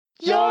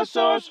Your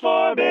source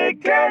for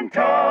Big Ten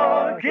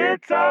talk.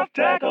 It's Off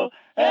Tackle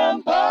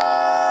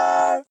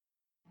Empire.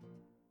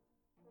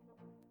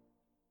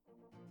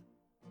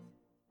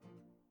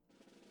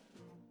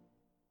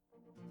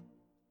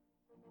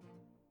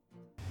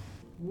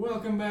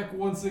 Welcome back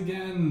once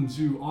again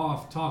to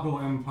Off Tackle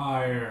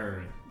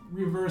Empire.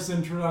 Reverse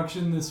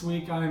introduction this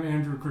week. I'm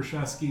Andrew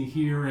Kraszewski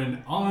here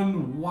in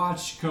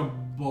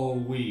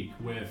Unwatchable Week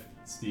with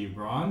Steve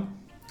Braun.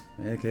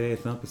 Okay,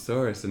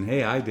 Thumpasaurus, and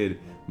hey, I did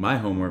my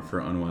homework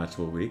for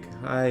Unwatchable Week.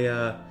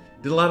 I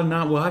did a lot of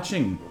not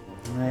watching.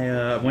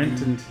 I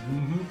went and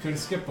Could have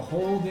skipped the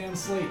whole damn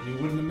slate. You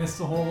wouldn't have missed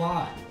a whole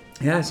lot.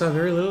 yeah, I saw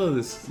very little of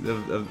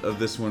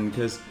this one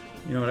because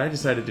what I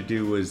decided to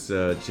do was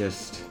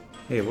just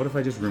hey, what if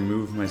I just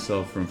removed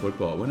myself from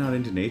football, went out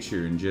into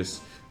nature, and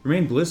just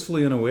remained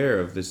blissfully unaware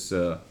of this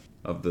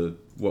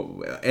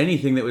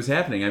anything that was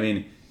happening. I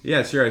mean.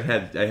 Yeah, sure, I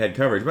had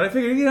coverage, but I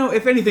figured,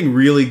 if anything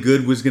really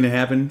good was going to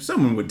happen,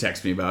 someone would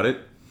text me about it.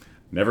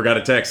 Never got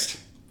a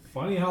text.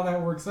 Funny how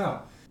that works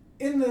out.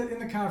 In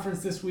the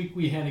conference this week,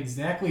 we had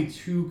exactly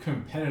 2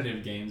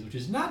 competitive games, which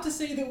is not to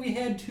say that we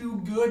had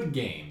 2 good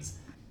games.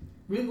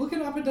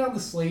 Looking up and down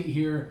the slate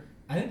here,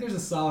 I think there's a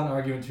solid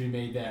argument to be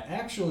made that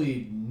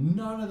actually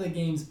none of the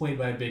games played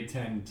by Big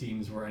Ten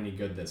teams were any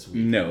good this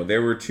week. No,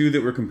 there were 2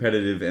 that were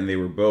competitive, and they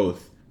were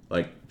both,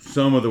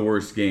 some of the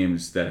worst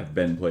games that have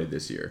been played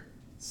this year.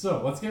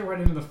 So, let's get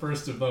right into the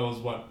first of those,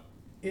 what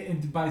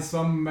by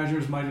some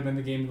measures might have been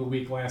the game of the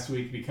week last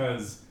week,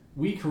 because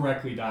we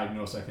correctly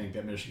diagnosed, I think,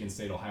 that Michigan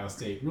State, Ohio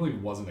State really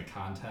wasn't a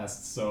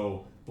contest.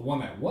 So, the one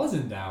that was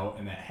in doubt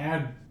and that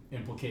had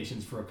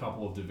implications for a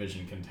couple of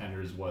division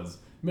contenders was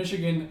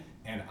Michigan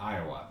and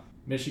Iowa.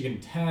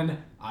 Michigan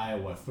 10,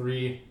 Iowa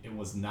 3. It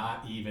was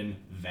not even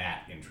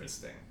that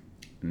interesting.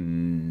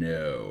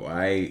 No,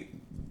 I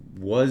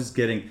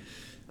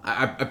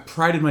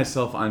prided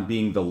myself on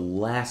being the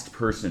last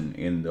person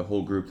in the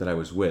whole group that I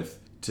was with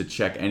to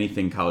check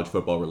anything college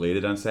football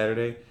related on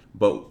Saturday.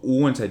 But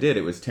once I did,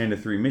 it was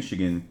 10-3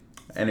 Michigan,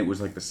 and it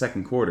was the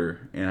second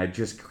quarter, and I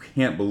just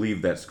can't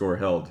believe that score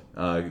held.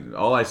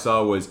 All I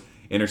saw was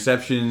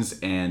interceptions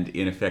and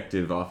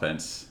ineffective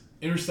offense.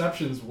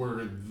 Interceptions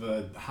were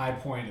the high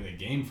point of the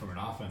game from an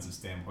offensive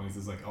standpoint.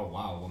 It's oh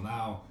wow, well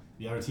now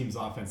the other team's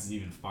offense is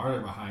even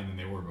farther behind than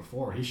they were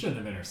before. He shouldn't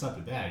have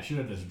intercepted that. He should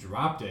have just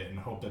dropped it and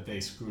hoped that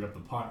they screwed up the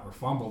punt or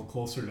fumbled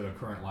closer to the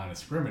current line of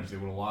scrimmage. They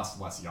would have lost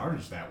less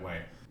yardage that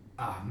way.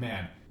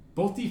 Man.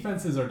 Both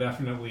defenses are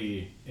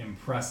definitely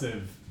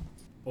impressive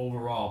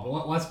overall,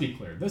 but let's be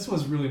clear. This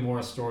was really more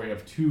a story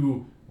of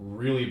 2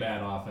 really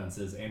bad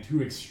offenses and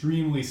 2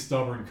 extremely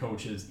stubborn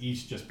coaches,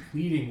 each just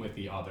pleading with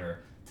the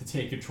other to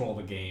take control of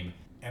the game,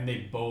 and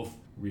they both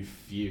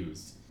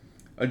refused.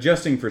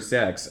 Adjusting for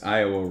sacks,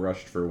 Iowa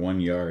rushed for 1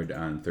 yard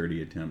on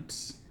 30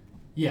 attempts.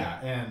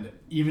 Yeah, and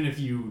even if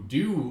you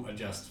do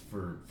adjust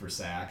for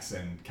sacks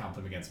and count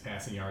them against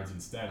passing yards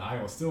instead,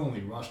 Iowa still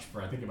only rushed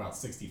for, I think, about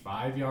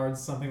 65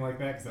 yards, something like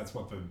that, because that's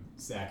what the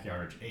sack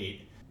yardage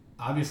ate.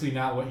 Obviously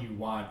not what you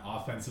want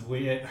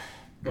offensively.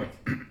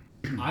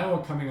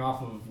 Iowa coming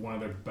off of one of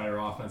their better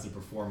offensive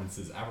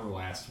performances ever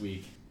last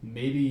week,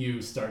 maybe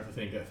you start to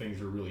think that things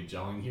are really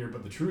gelling here,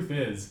 but the truth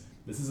is,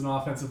 this is an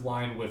offensive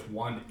line with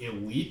 1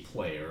 elite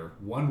player,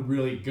 1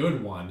 really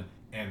good one,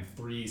 and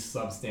 3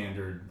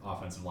 substandard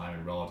offensive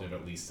linemen relative,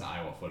 at least to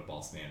Iowa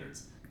football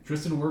standards.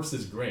 Tristan Wirfs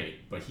is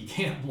great, but he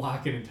can't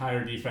block an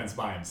entire defense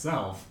by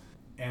himself,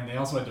 and they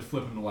also had to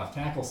flip him to left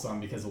tackle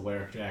some because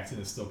Alaric Jackson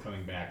is still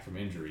coming back from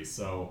injury.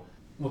 So,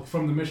 look,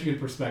 from the Michigan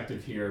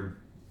perspective here,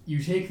 you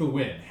take the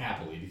win,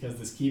 happily, because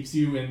this keeps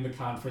you in the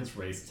conference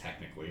race,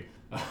 technically.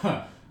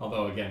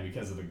 Although, again,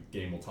 because of the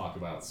game we'll talk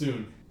about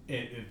soon,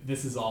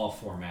 this is all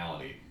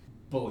formality.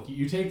 But look,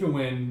 you take the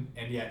win,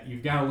 and yet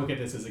you've got to look at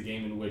this as a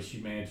game in which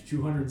you managed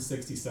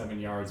 267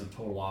 yards of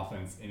total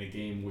offense in a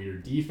game where your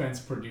defense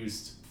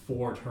produced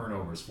 4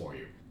 turnovers for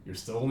you. You're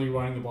still only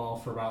running the ball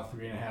for about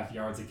 3.5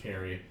 yards a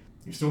carry.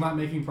 You're still not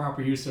making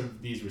proper use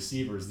of these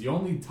receivers. The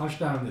only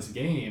touchdown in this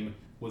game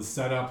was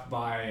set up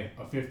by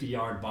a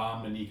 50-yard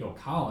bomb to Nico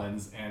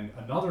Collins, and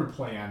another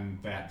play on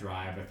that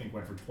drive, I think,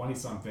 went for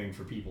 20-something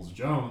for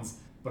Peoples-Jones.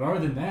 But other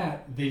than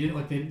that,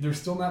 they're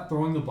still not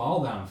throwing the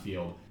ball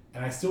downfield.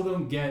 And I still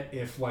don't get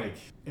if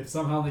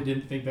somehow they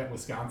didn't think that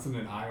Wisconsin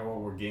and Iowa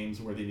were games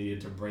where they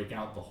needed to break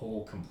out the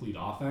whole complete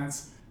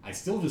offense. I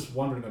still just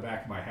wonder in the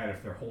back of my head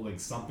if they're holding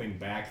something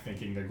back,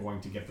 thinking they're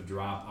going to get the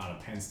drop out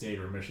of Penn State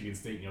or Michigan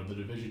State, the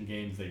division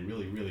games they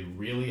really, really,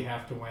 really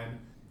have to win.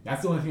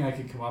 That's the only thing I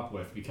could come up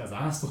with, because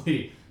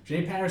honestly,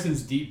 Jay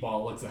Patterson's deep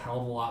ball looks a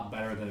hell of a lot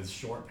better than his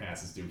short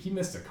passes do. He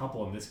missed a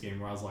couple in this game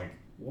where I was like,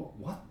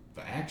 what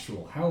the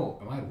actual hell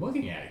am I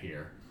looking at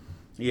here?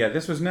 Yeah,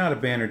 this was not a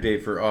banner day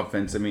for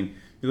offense. I mean,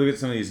 you look at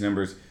some of these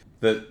numbers,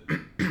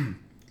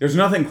 there's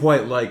nothing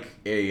quite like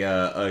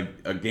a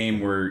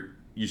game where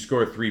you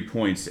score 3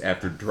 points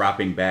after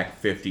dropping back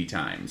 50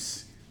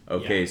 times.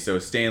 Okay, yeah. So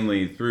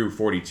Stanley threw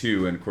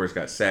 42 and, of course,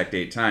 got sacked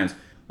 8 times.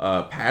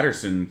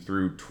 Patterson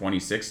threw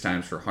 26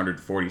 times for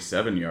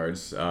 147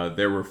 yards.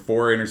 There were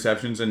 4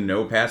 interceptions and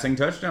no passing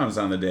touchdowns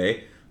on the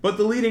day. But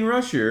the leading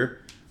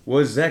rusher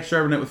was Zach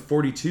Charbonnet with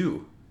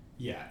 42.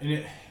 Yeah,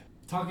 and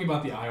talking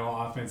about the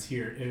Iowa offense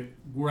here,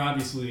 we're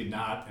obviously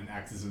not an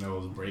X's and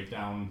O's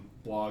breakdown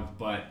blog,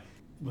 but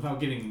without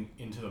getting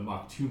into the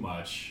muck too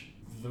much,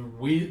 the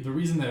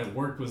reason that it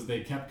worked was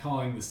they kept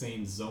calling the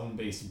same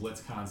zone-based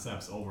blitz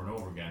concepts over and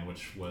over again,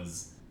 which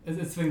was it's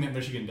a thing that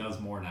Michigan does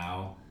more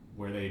now,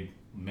 where they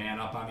man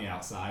up on the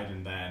outside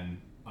and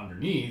then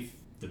underneath,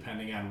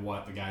 depending on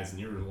what the guys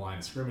near the line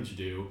of scrimmage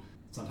do,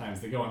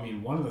 sometimes they go. I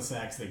mean, one of the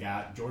sacks they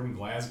got, Jordan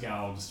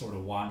Glasgow just sort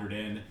of wandered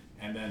in,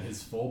 and then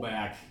his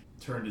fullback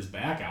turned his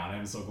back on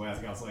him, so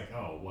Glasgow's like,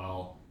 oh,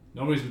 well,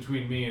 nobody's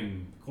between me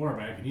and the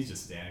quarterback, and he's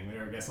just standing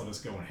there. I guess I'll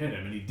just go and hit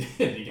him. And he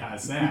did. He got a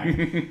sack.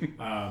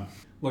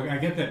 Look, I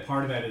get that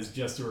part of that is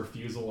just a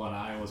refusal on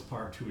Iowa's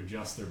part to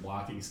adjust their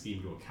blocking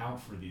scheme to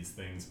account for these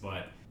things,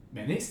 but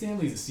man, Nate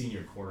Stanley's a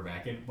senior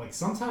quarterback, and like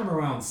sometime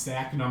around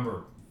sack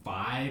number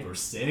 5 or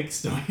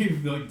 6, don't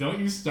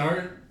you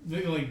start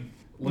like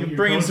you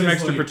bring in some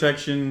extra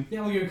protection.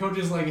 Yeah, well, your coach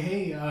is like,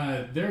 hey,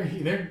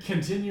 they're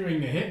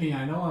continuing to hit me.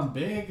 I know I'm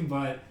big,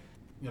 but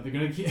they're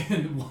gonna keep.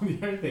 And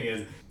the other thing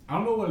is, I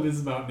don't know what it is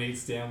about Nate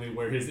Stanley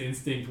where his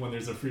instinct when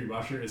there's a free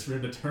rusher is for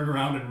him to turn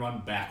around and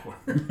run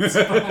backwards.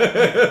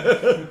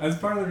 That's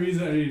part of the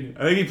reason.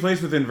 I think he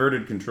plays with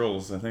inverted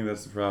controls. I think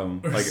that's the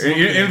problem. Like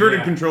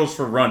inverted controls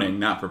for running,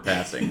 not for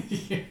passing.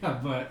 Yeah,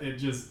 but it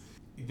just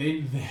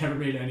they haven't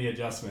made any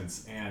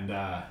adjustments. And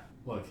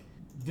look,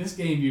 this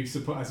game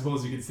I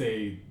suppose you could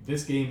say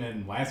this game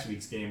and last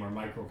week's game are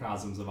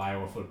microcosms of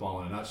Iowa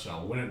football in a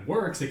nutshell. When it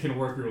works, it can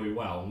work really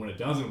well, and when it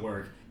doesn't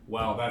work,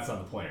 well, that's on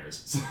the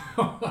players.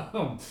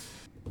 So,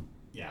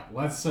 yeah,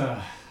 let's.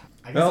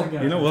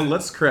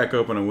 Let's crack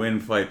open a win,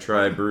 fight,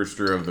 try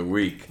Brewster of the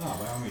week. Oh,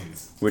 by all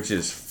means. Which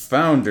is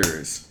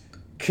Founders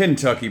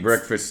Kentucky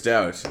Breakfast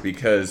Stout,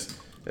 because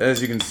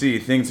as you can see,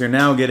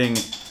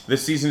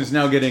 this season is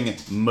now getting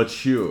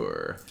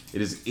mature.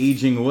 It is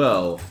aging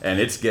well, and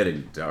it's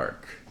getting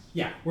dark.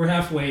 Yeah, we're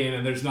halfway in,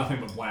 and there's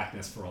nothing but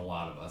blackness for a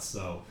lot of us,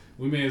 so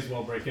we may as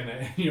well break in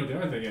it. The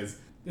other thing is,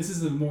 this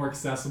is a more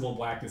accessible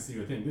blackness than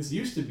you would think. This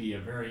used to be a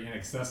very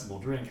inaccessible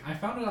drink. I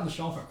found it on the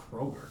shelf at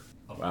Kroger.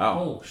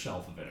 Whole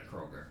shelf of it at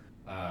Kroger.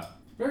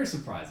 Very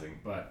surprising,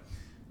 but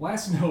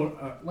last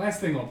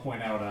thing I'll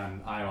point out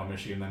on Iowa,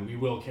 Michigan, then we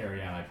will carry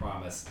on, I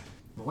promise.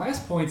 The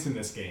last points in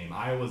this game,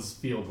 Iowa's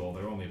field goal,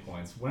 their only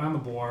points, went on the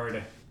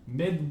board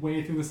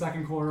midway through the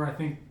second quarter, I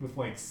think, with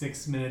like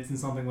 6 minutes and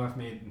something left,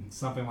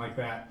 something like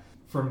that.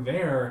 From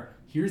there,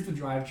 here's the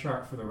drive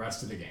chart for the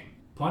rest of the game.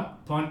 Punt,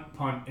 punt,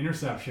 punt,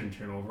 interception,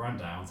 turnover on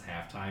downs,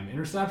 halftime,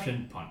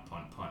 interception, punt,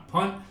 punt, punt,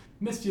 punt,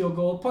 missed field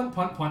goal, punt,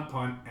 punt, punt,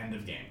 punt, end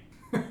of game.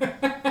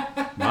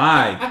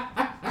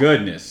 My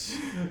goodness.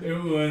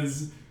 It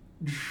was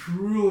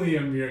truly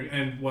a miracle.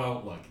 And,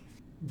 well, look,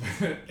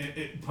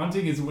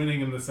 punting is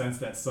winning in the sense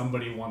that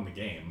somebody won the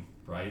game,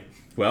 right?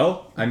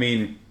 Well, I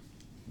mean,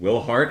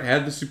 Will Hart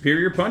had the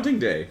superior punting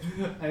day.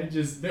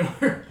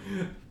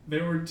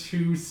 There were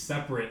 2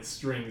 separate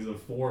strings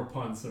of 4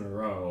 punts in a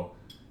row.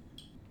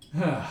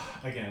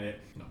 Again,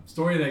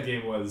 story of that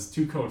game was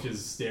 2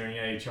 coaches staring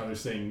at each other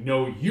saying,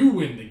 no, you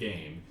win the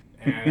game.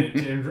 And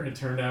it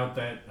turned out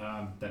that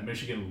that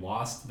Michigan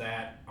lost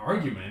that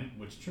argument,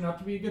 which turned out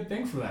to be a good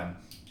thing for them.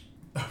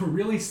 A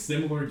really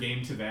similar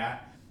game to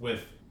that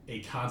with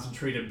a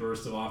concentrated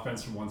burst of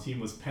offense from one team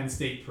was Penn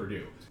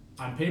State-Purdue.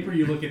 On paper,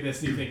 you look at this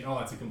and you think, oh,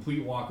 that's a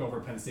complete walkover.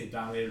 Penn State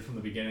dominated from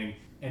the beginning.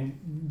 And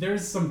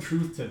there's some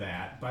truth to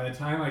that. By the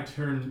time I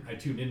tuned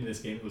into this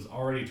game, it was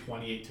already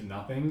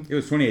 28-0. It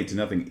was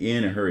 28-0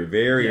 in a hurry,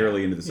 very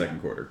early into the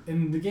second quarter.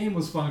 And the game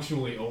was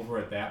functionally over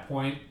at that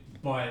point.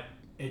 But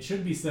it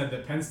should be said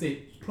that Penn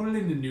State put it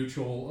into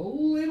neutral a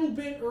little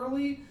bit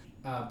early.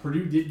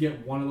 Purdue did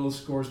get one of those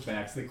scores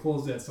back. So they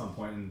closed it at some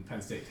point, and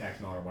Penn State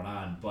tacked another one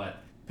on. But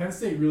Penn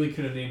State really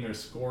could have named their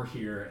score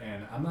here,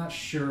 and I'm not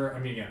sure. I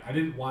mean, again, I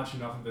didn't watch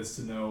enough of this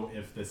to know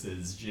if this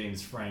is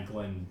James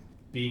Franklin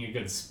being a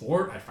good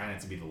sport. I find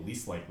it to be the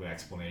least likely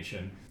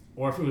explanation.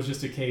 Or if it was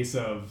just a case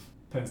of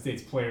Penn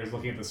State's players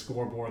looking at the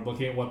scoreboard,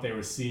 looking at what they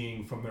were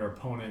seeing from their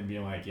opponent and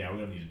being like, yeah, we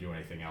don't need to do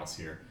anything else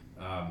here.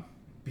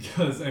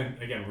 Because,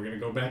 and again, we're going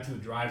to go back to the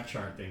drive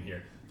chart thing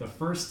here. The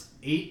first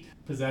 8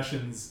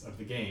 possessions of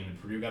the game, and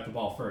Purdue got the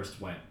ball first,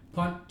 went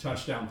punt,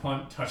 touchdown,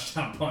 punt,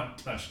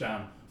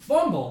 touchdown,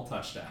 fumble,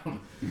 touchdown.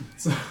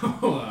 So,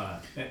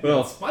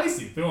 it's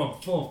spicy. Throw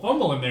a full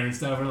fumble in there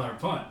instead of another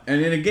punt.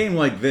 And in a game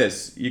like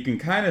this, you can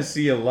kind of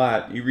see a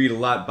lot, you read a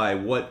lot by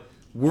what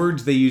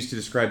words they use to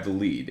describe the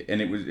lead.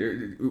 And it was,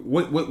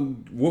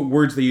 what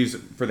words they use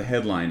for the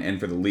headline and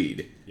for the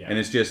lead. Yeah. And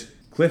it's just,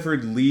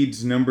 Clifford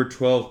leads number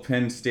 12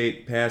 Penn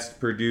State past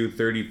Purdue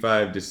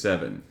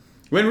 35-7.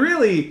 When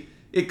really,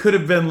 it could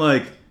have been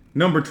like,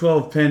 number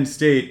 12 Penn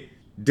State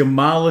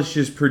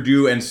demolishes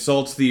Purdue and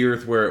salts the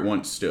earth where it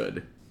once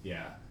stood.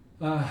 Yeah.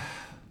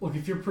 Look,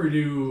 if you're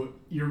Purdue,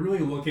 you're really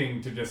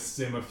looking to just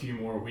sim a few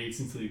more weeks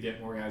until you get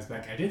more guys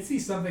back. I did see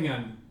something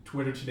on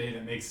Twitter today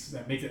that makes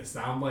it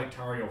sound like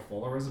Tario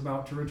Fuller is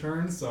about to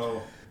return,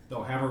 so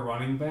they'll have a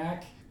running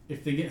back.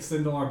 If they get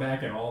Sindelar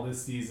back at all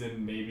this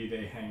season, maybe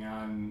they hang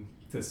on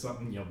to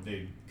something,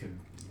 they could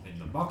in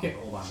the bucket,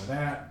 hold on to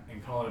that,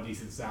 and call it a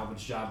decent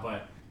salvage job.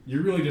 But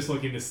you're really just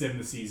looking to sim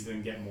the season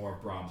and get more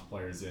Brahms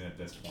players in at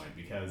this point,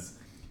 because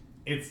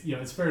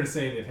it's fair to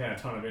say they've had a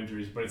ton of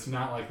injuries, but it's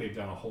not like they've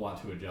done a whole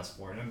lot to adjust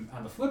for it. And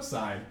on the flip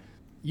side,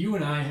 you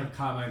and I have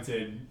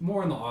commented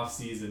more in the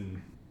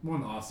off-season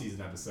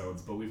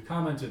episodes, but we've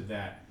commented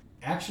that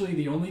actually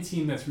the only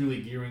team that's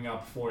really gearing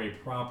up for a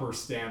proper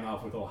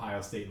standoff with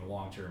Ohio State in the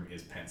long term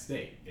is Penn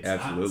State.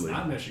 Absolutely. It's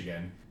not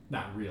Michigan.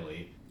 Not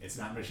really. It's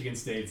not Michigan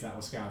State. It's not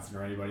Wisconsin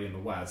or anybody in the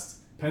West.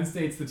 Penn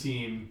State's the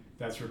team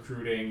that's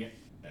recruiting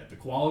at the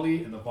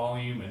quality and the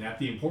volume and at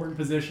the important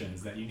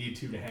positions that you need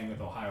to hang with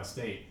Ohio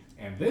State.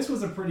 And this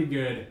was a pretty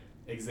good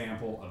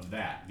example of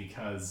that,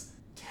 because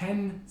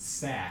 10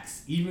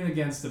 sacks, even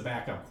against a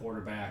backup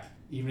quarterback,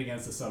 even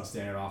against a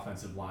substandard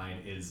offensive line,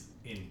 is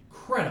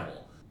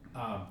incredible.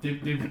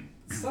 They've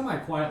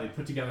semi-quietly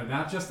put together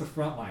not just the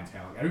frontline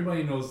talent.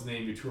 Everybody knows the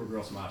name Vitor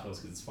Gross-Matos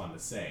because it's fun to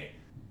say.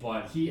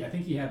 But I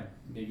think he had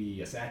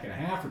maybe a sack and a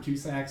half or 2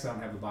 sacks. I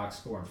don't have the box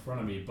score in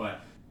front of me,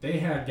 but they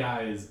had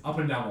guys up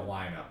and down the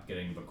lineup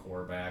getting to the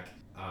quarterback.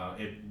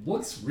 It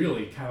looks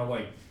really kind of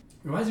like,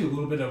 reminds you a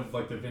little bit of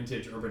like the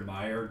vintage Urban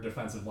Meyer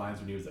defensive lines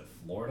when he was at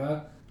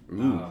Florida.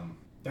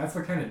 That's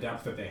the kind of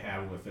depth that they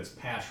have with this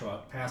pass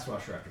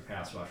rusher after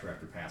pass rusher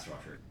after pass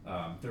rusher.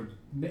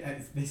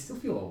 They still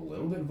feel a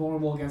little bit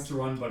vulnerable against the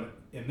run, but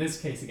in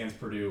this case against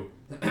Purdue,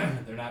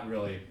 they're not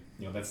really,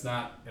 that's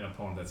not an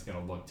opponent that's going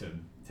to look to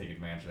take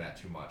advantage of that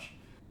too much.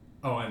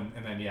 Oh, and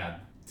then,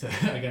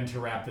 to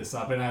wrap this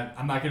up, and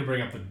I'm not going to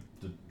bring up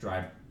the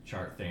drive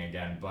chart thing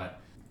again, but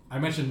I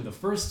mentioned the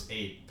first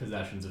 8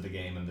 possessions of the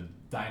game and the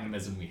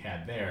dynamism we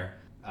had there.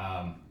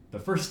 The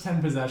first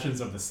 10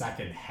 possessions of the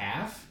second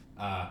half,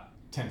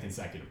 10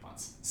 consecutive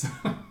punts. So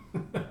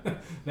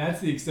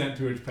that's the extent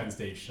to which Penn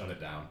State shut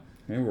it down.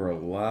 There were a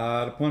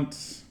lot of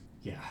punts.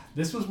 Yeah,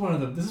 this is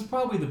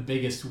probably the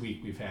biggest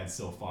week we've had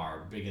so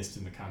far, biggest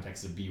in the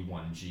context of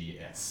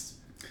B1G-ist.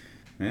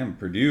 Man,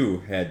 Purdue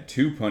had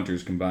 2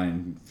 punters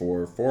combined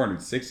for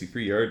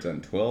 463 yards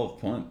on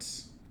 12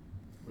 punts.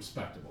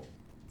 Respectable.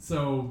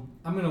 So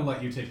I'm going to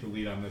let you take the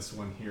lead on this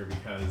one here,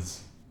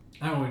 because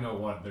I don't really know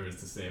what there is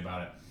to say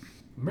about it.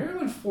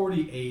 Maryland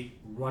 48,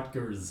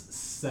 Rutgers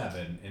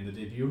 7 in the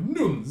debut of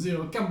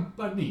Nunzio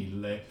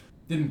Campanile.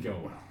 Didn't go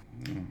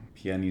well.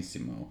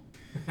 Pianissimo.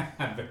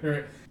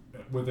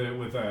 with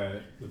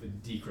a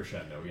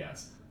decrescendo,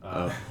 yes.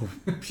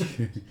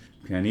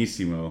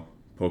 Pianissimo,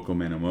 poco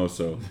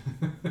menomoso.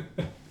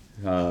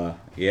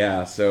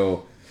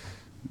 So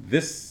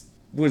this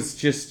was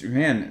just,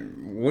 man,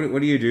 what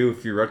do you do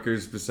if you're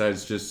Rutgers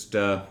besides just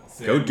go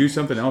do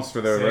something else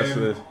for the rest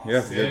of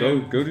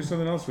the go do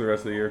something else for the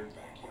rest of the year?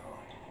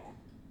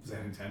 Was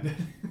that intended?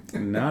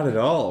 Not at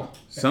all.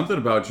 Something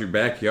about your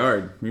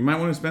backyard. You might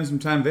want to spend some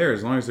time there,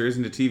 as long as there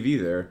isn't a TV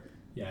there.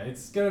 Yeah,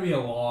 it's going to be a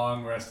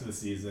long rest of the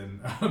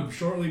season.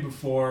 Shortly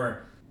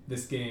before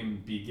this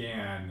game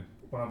began,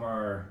 one of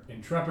our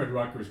intrepid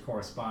Rutgers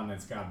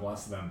correspondents, God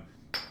bless them,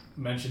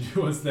 mentioned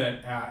to us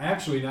that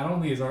actually not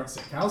only is Art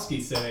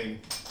Sikowski sitting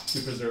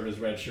to preserve his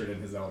red shirt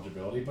and his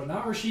eligibility, but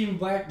now Raheem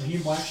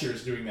Blackshear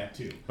is doing that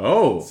too.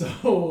 Oh.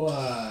 So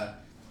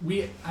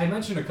I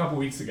mentioned a couple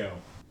weeks ago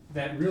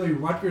that really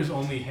Rutgers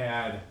only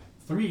had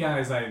 3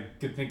 guys I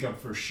could think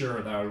of for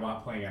sure that I would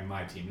want playing on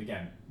my team. And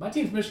again, my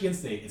team's Michigan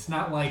State. It's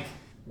not like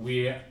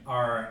we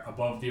are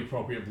above the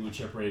appropriate blue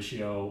chip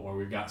ratio or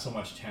we've got so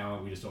much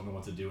talent we just don't know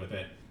what to do with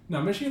it.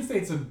 No, Michigan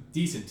State's a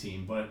decent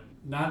team, but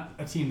not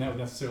a team that would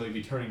necessarily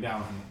be turning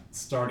down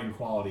starting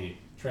quality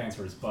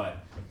transfers.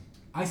 But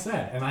I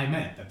said, and I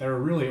meant, that there are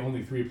really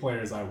only 3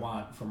 players I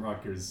want from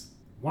Rutgers.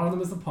 One of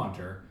them is the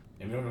punter,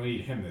 and we don't really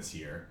need him this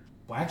year.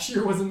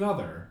 Blackshear was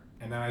another.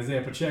 And then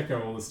Isaiah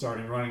Pacheco, the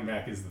starting running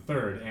back, is the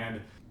third.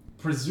 And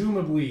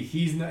presumably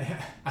he's not...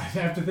 I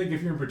have to think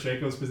if you're in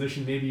Pacheco's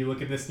position, maybe you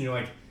look at this and you're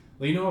like,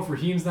 well, if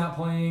Raheem's not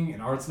playing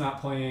and Art's not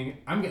playing,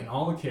 I'm getting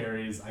all the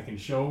carries. I can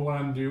show what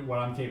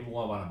I'm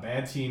capable of on a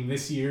bad team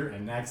this year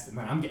and next, and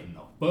then I'm getting the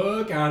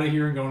fuck out of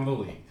here and going to the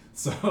league.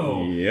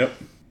 So yep.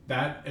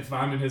 That, if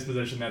I'm in his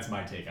position, that's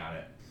my take on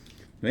it.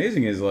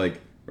 Amazing is,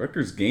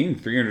 Rutgers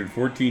gained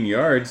 314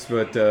 yards,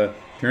 but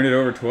turned it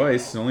over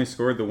twice and only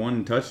scored the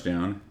 1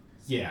 touchdown.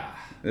 Yeah.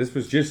 This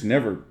was just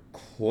never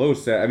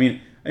close. I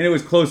mean, it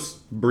was close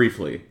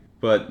briefly,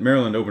 but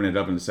Maryland opened it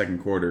up in the second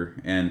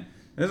quarter, and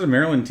this is a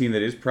Maryland team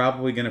that is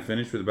probably going to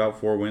finish with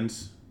about 4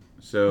 wins.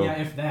 So yeah,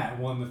 if that.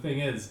 Well, and the thing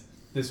is,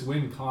 this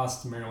win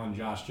cost Maryland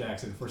Josh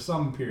Jackson for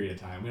some period of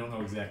time. We don't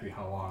know exactly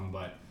how long,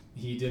 but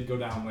he did go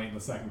down late in the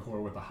second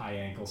quarter with a high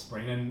ankle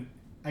sprain. And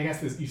I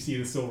guess you see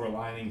the silver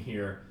lining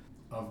here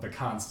of the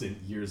constant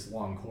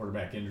years-long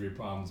quarterback injury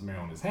problems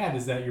Maryland has had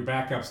is that your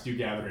backups do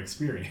gather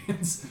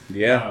experience.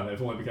 Yeah.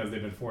 If only because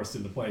they've been forced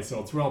into play.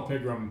 So Terrell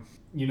Pigram,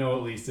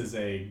 at least is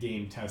a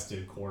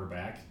game-tested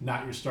quarterback.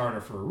 Not your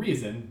starter for a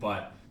reason,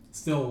 but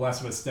still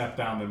less of a step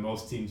down than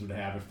most teams would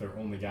have if their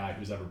only guy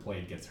who's ever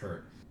played gets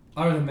hurt.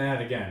 Other than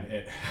that,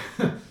 again,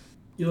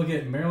 you look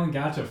at Maryland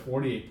got to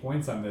 48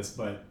 points on this,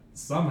 but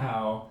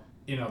somehow,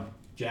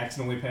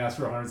 Jackson only passed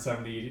for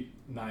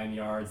 179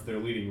 yards. Their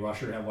leading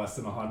rusher had less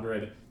than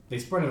 100. They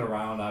spread it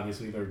around.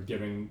 Obviously, they're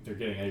getting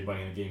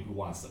anybody in the game who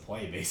wants to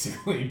play,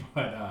 basically.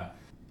 But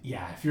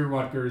yeah, if you're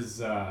Rutgers,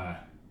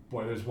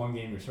 boy, there's one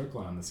game you're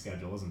circling on the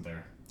schedule, isn't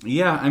there?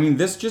 Yeah, I mean,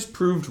 this just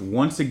proved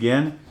once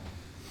again,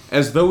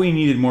 as though we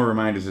needed more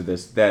reminders of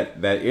this,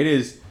 that it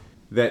is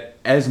that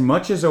as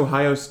much as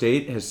Ohio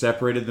State has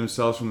separated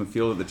themselves from the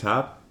field at the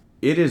top,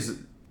 it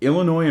is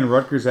Illinois and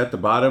Rutgers at the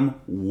bottom,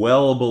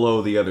 well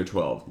below the other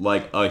 12.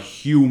 Like a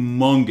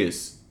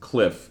humongous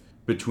cliff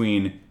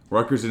between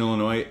Rutgers and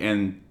Illinois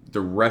and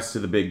the rest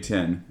of the Big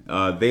Ten.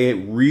 They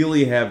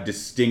really have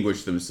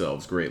distinguished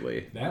themselves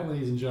greatly. That,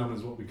 ladies and gentlemen,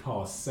 is what we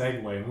call a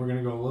segue, and we're going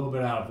to go a little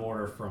bit out of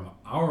order from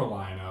our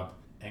lineup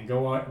and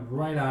go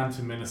right on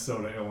to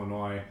Minnesota,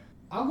 Illinois.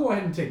 I'll go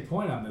ahead and take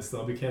point on this,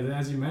 though, because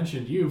as you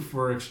mentioned, you,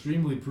 for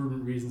extremely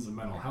prudent reasons of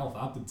mental health,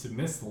 opted to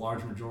miss the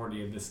large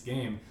majority of this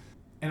game.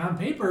 And on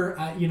paper,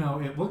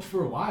 it looked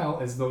for a while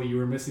as though you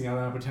were missing out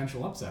on a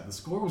potential upset. The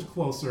score was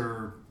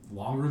closer,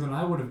 longer than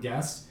I would have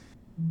guessed,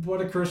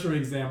 but a cursory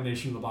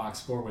examination of the box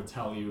score would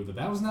tell you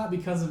that was not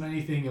because of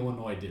anything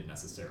Illinois did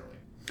necessarily.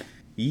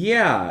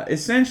 Yeah,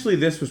 essentially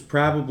this was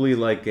probably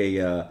like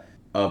a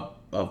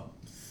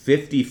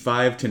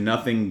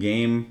 55-0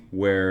 game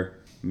where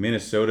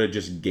Minnesota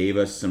just gave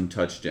us some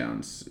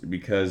touchdowns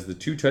because the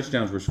 2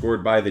 touchdowns were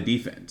scored by the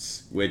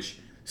defense, which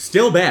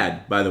still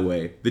bad, by the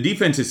way. The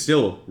defense is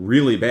still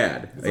really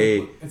bad.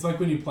 It's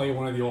like when you play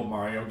one of the old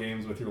Mario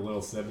games with your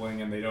little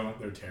sibling and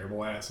they're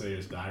terrible at it, so they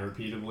just die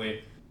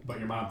repeatedly. But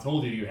your mom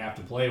told you have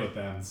to play with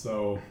them,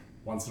 so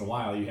once in a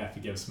while you have to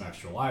give some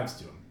extra lives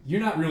to them.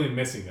 You're not really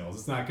missing those.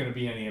 It's not going to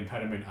be any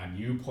impediment on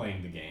you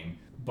playing the game,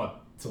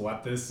 but to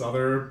let this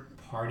other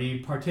party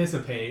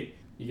participate,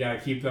 you got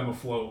to keep them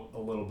afloat a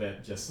little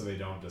bit just so they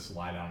don't just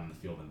lie down in the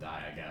field and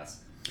die, I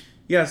guess.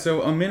 Yeah,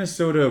 so a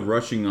Minnesota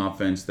rushing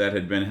offense that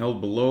had been held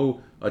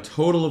below a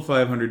total of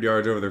 500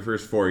 yards over their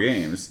first 4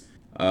 games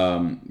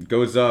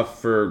goes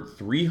off for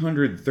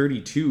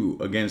 332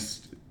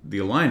 against the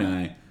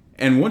Illini.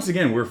 And once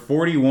again, we're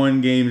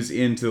 41 games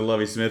into the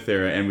Lovie Smith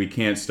era, and we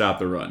can't stop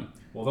the run.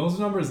 Well, those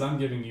numbers I'm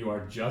giving you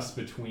are just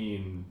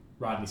between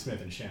Rodney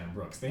Smith and Shannon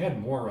Brooks. They had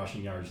more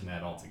rushing yards than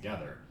that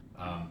altogether.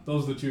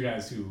 Those are the 2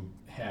 guys who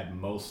had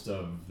most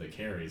of the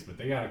carries, but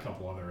they got a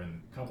couple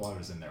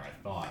others in there, I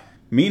thought.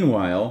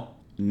 Meanwhile,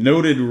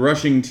 noted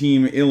rushing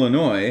team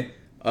Illinois,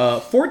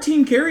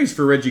 14 carries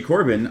for Reggie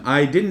Corbin.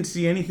 I didn't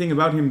see anything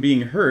about him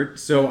being hurt,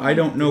 so I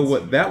don't know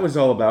what that was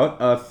all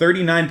about.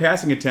 39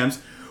 passing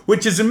attempts,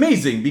 which is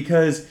amazing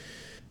because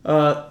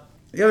the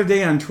other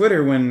day on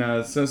Twitter when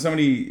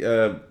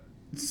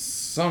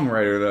some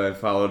writer that I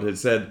followed had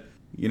said,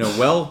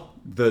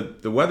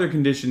 the weather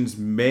conditions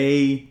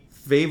may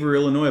favor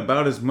Illinois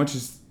about as much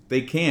as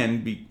they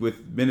can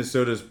with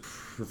Minnesota's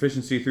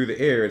proficiency through the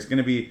air. It's going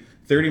to be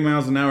 30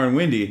 miles an hour and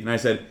windy. And I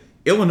said,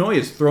 Illinois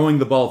is throwing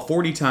the ball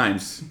 40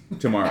 times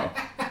tomorrow.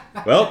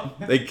 Well,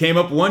 they came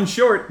up 1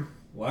 short.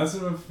 Less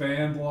of a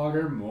fan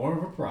blogger, more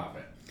of a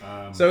prophet.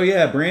 So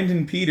yeah,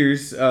 Brandon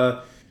Peters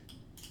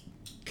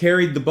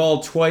carried the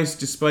ball twice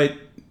despite,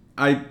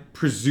 I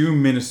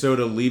presume,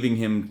 Minnesota leaving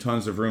him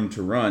tons of room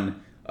to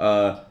run.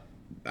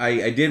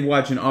 I did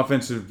watch an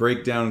offensive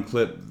breakdown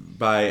clip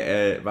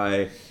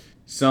by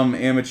some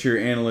amateur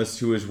analyst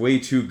who is way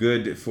too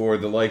good for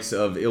the likes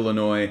of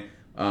Illinois,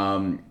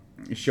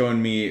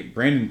 showing me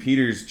Brandon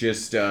Peters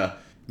just,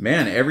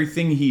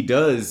 everything he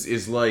does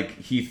is like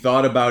he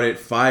thought about it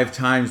 5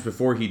 times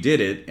before he did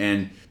it,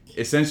 and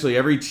essentially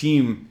every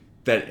team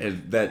that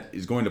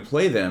is going to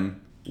play them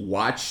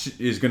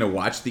is going to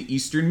watch the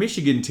Eastern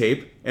Michigan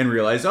tape and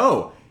realize,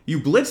 oh,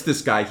 you blitz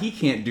this guy, he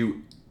can't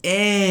do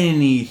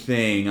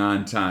anything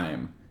on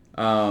time.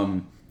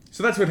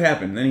 So that's what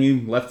happened. Then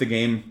he left the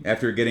game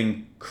after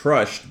getting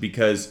crushed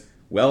because,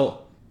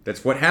 well,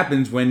 that's what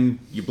happens when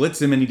you blitz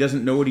him and he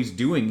doesn't know what he's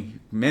doing.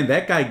 Man,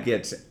 that guy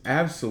gets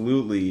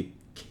absolutely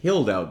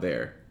killed out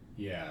there.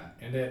 Yeah,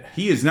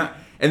 he is not,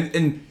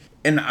 and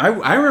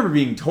I remember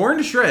being torn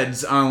to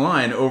shreds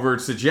online over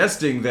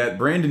suggesting that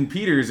Brandon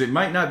Peters, it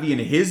might not be in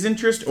his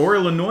interest or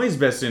Illinois'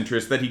 best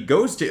interest that he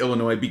goes to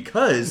Illinois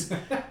because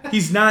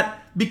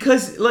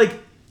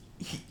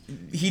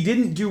he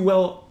didn't do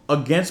well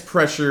against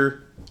pressure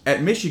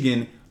at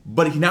Michigan,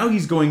 but now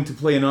he's going to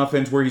play an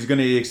offense where he's going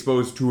to be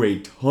exposed to a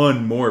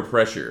ton more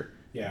pressure.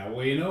 Yeah,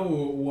 well, you know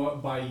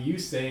what? By you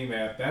saying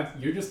that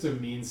you're just a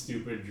mean,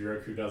 stupid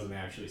jerk who doesn't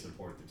actually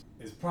support the team.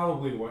 Is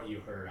probably what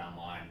you heard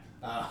online.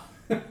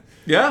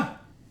 Yeah.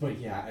 But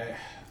yeah,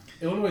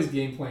 Illinois'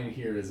 game plan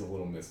here is a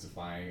little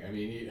mystifying. I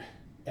mean,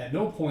 at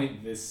no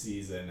point this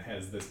season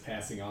has this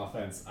passing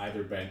offense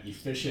either been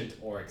efficient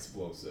or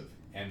explosive.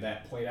 And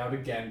that played out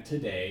again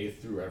today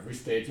through every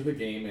stage of the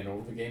game and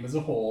over the game as a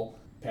whole.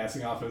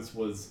 Passing offense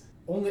was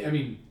only,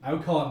 I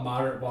would call it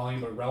moderate volume,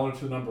 but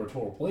relative to the number of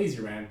total plays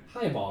you ran,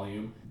 high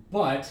volume,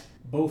 but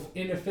both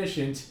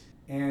inefficient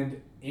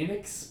and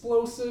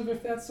inexplosive,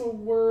 if that's a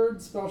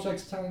word.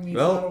 Spellcheck's telling me it's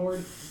not a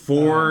word.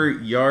 4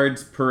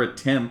 yards per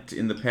attempt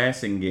in the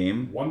passing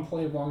game. 1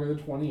 play of longer than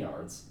 20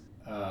 yards.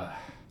 Man.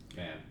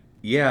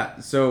 Yeah,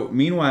 so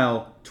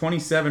meanwhile,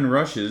 27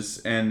 rushes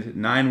and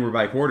 9 were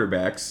by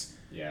quarterbacks.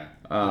 Yeah.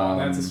 Well,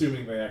 that's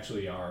assuming they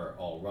actually are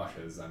all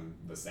rushes, and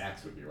the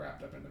sacks would be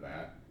wrapped up into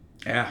that.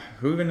 Yeah,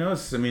 who even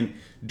knows? I mean,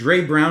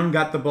 Dre Brown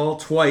got the ball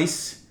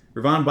twice.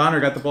 Ravon Bonner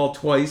got the ball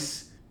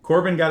twice.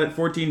 Corbin got it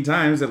 14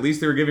 times. At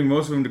least they were giving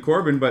most of them to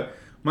Corbin. But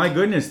my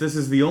goodness, this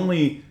is the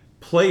only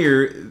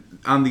player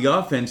on the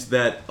offense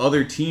that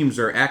other teams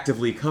are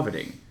actively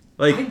coveting.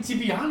 To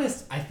be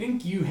honest, I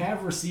think you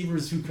have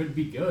receivers who could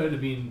be good. I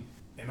mean,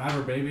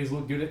 Imad Baby's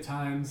looked good at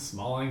times.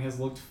 Smalling has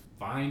looked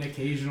fine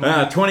occasionally.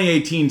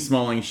 2018,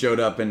 Smalling showed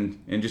up and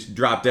just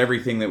dropped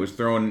everything that was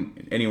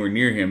thrown anywhere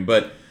near him.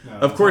 But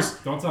of course,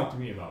 don't talk to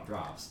me about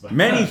drops. But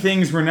many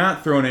things were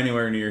not thrown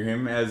anywhere near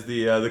him, as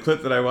the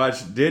clip that I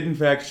watched did in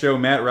fact show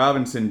Matt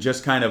Robinson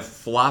just kind of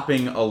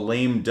flopping a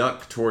lame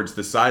duck towards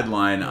the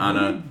sideline on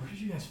a. Where did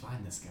you guys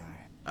find this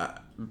guy?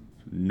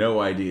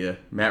 No idea.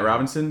 Matt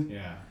Robinson?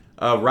 Yeah.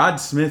 Rod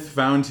Smith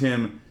found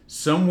him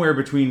somewhere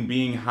between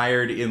being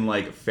hired in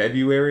like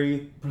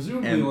February.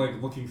 Presumably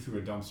looking through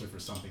a dumpster for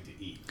something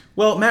to eat.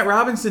 Well, Matt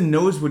Robinson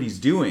knows what he's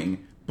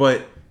doing,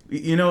 but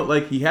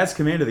he has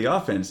command of the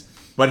offense,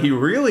 but he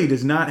really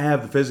does not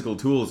have the physical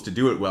tools to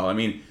do it well. I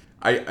mean,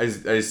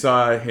 I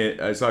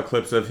saw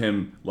clips of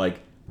him like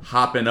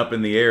hopping up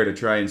in the air to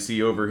try and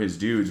see over his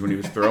dudes when he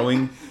was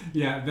throwing.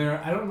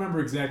 Yeah, I don't remember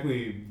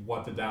exactly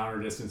what the down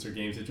or distance or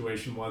game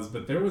situation was,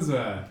 but there was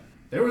a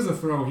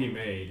throw he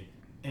made,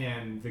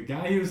 and the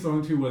guy he was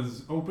throwing to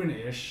was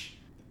open-ish,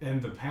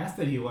 and the pass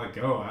that he let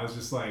go, I was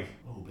just like,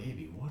 oh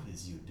baby, what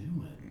is you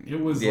doing? It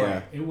was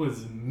it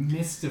was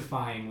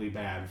mystifyingly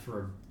bad for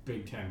a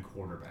Big Ten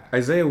quarterback.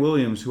 Isaiah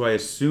Williams, who I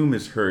assume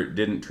is hurt,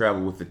 didn't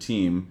travel with the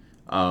team.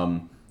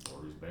 Or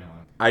he's bailing.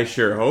 I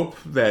sure hope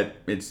that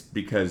it's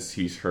because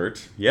he's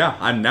hurt. Yeah,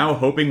 I'm now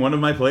hoping one of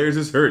my players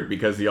is hurt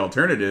because the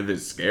alternative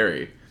is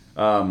scary.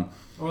 Well,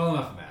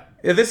 enough of that.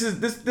 Yeah,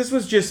 this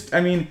was just. I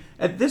mean,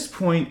 at this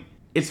point,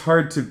 it's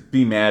hard to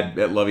be mad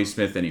at Lovie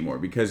Smith anymore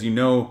because you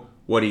know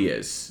what he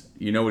is.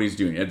 You know what he's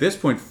doing. At this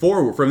point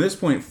from this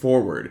point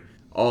forward,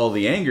 all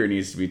the anger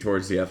needs to be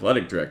towards the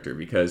athletic director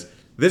because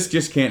this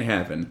just can't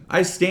happen.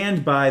 I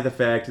stand by the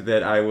fact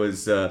that I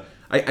was.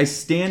 I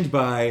stand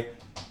by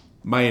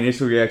my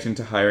initial reaction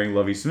to hiring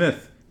Lovie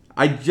Smith.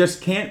 I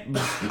just can't.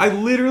 I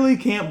literally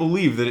can't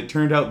believe that it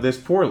turned out this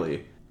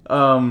poorly.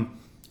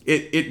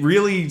 It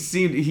really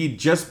seemed he'd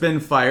just been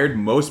fired.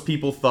 Most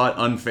people thought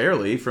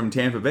unfairly from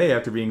Tampa Bay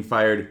after being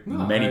fired.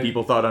 Many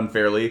people thought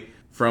unfairly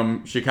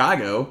from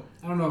Chicago.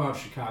 I don't know about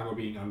Chicago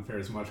being unfair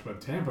as much,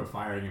 but Tampa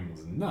firing him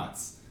was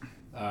nuts.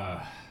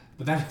 But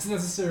that doesn't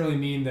necessarily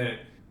mean that,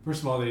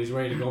 first of all, that he's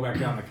ready to go back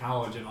down to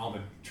college and all the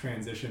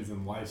transitions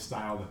and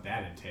lifestyle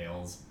that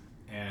entails.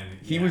 And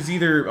he was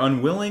either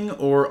unwilling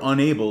or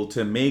unable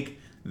to make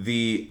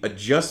the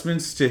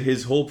adjustments to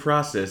his whole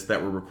process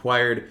that were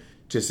required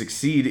to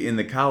succeed in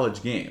the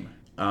college game.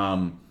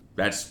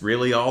 That's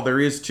really all there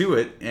is to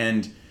it,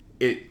 and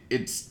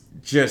it's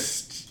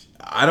just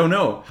I don't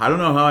know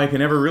how I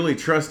can ever really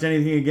trust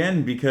anything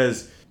again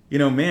because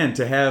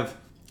to have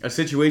a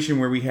situation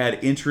where we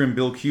had interim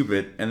Bill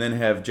Cubit and then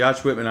have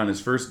Josh Whitman on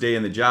his first day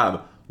in the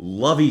job,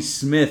 Lovie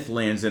Smith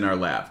lands in our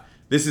lap.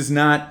 This is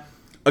not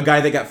a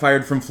guy that got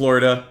fired from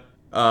Florida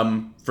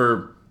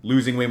for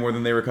losing way more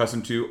than they were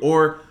accustomed to,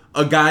 or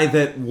a guy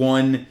that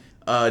won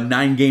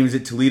 9 games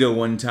at Toledo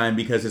one time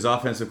because his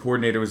offensive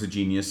coordinator was a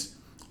genius.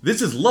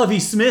 This is Lovie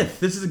Smith.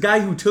 This is a guy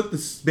who took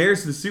the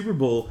Bears to the Super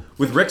Bowl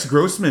with Rex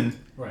Grossman.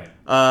 Right.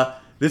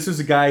 This was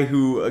a guy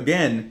who,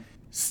 again,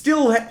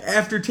 still,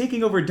 after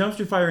taking over a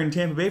dumpster fire in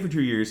Tampa Bay for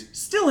 2 years,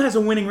 still has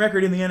a winning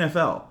record in the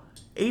NFL.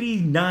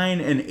 89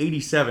 and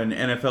 87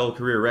 NFL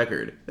career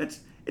record.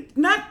 It's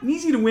not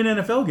easy to win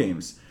NFL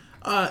games.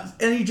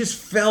 And he just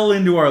fell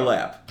into our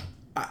lap.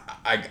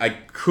 I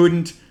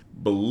couldn't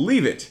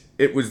believe it.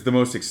 It was the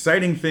most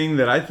exciting thing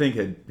that I think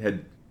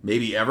had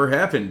maybe ever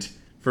happened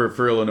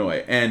for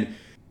Illinois.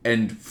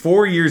 And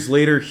 4 years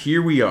later,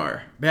 here we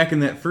are. Back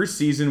in that first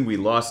season, we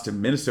lost to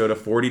Minnesota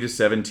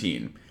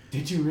 40-17.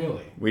 Did you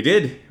really? We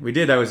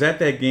did. I was at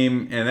that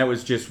game, and that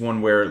was just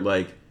one where,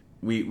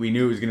 we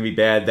knew it was going to be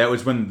bad. That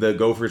was when the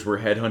Gophers were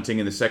headhunting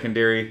in the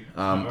secondary.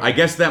 I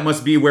guess that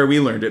must be where we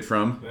learned it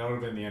from. That would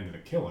have been the end of the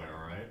killer,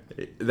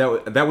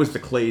 right? That was the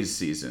Clays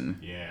season.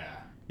 Yeah.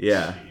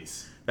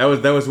 Jeez. That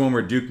was one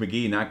where Duke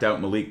McGee knocked out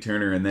Malik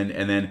Turner, and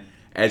then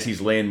as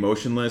he's laying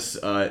motionless,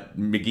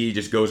 McGee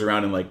just goes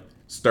around and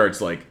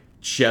starts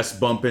chest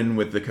bumping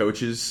with the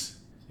coaches.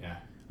 Yeah.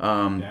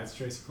 That's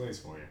Tracy Clays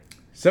for you.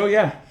 So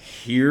yeah,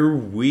 here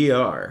we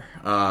are.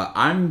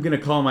 I'm gonna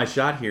call my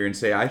shot here and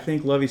say I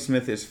think Lovie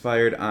Smith is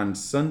fired on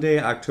Sunday,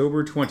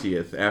 October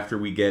 20th, after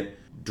we get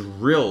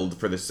drilled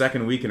for the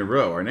second week in a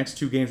row. Our next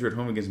 2 games are at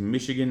home against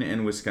Michigan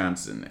and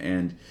Wisconsin,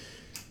 and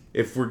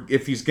if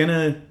he's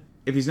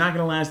not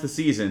gonna last the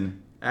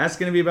season, that's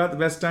gonna be about the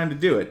best time to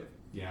do it.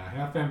 Yeah,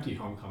 half-empty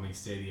homecoming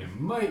stadium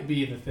might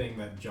be the thing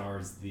that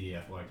jars the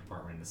athletic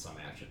department into some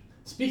action.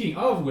 Speaking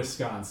of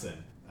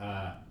Wisconsin,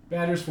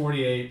 Badgers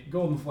 48,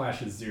 Golden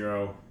Flashes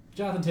 0.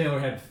 Jonathan Taylor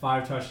had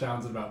 5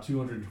 touchdowns and about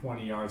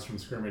 220 yards from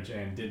scrimmage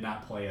and did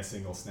not play a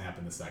single snap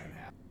in the second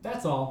half.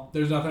 That's all.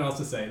 There's nothing else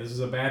to say. This is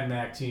a bad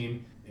MAC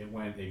team. It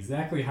went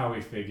exactly how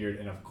we figured,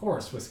 and of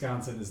course,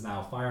 Wisconsin is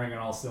now firing on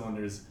all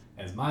cylinders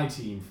as my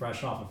team,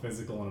 fresh off a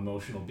physical and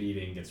emotional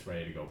beating, gets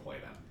ready to go play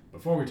them.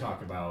 Before we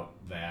talk about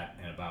that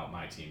and about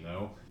my team,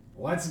 though,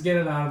 let's get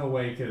it out of the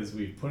way because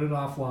we've put it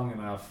off long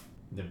enough.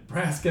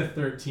 Nebraska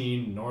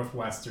 13,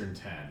 Northwestern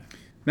 10.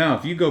 Now,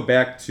 if you go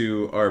back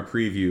to our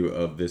preview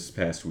of this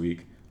past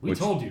week, We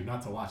told you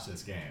not to watch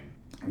this game.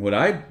 what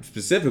I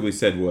specifically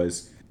said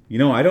was,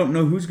 I don't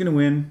know who's going to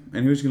win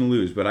and who's going to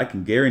lose, but I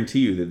can guarantee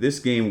you that this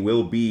game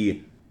will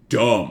be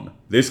dumb.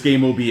 This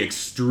game will be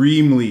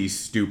extremely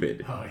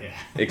stupid. Oh, yeah.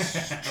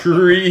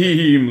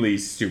 Extremely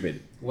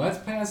stupid. Let's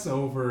pass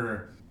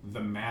over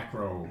the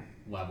macro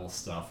level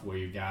stuff where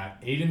you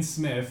got Aiden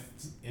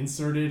Smith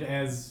inserted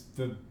as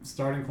the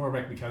starting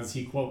quarterback because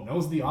he, quote,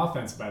 knows the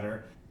offense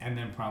better, and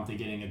then promptly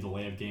getting a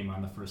delay of game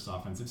on the first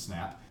offensive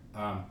snap.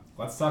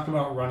 Let's talk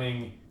about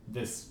running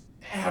this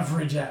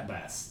average at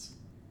best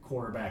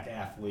quarterback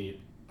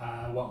athlete.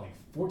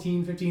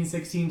 14, 15,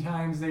 16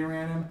 times they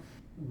ran him,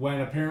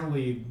 when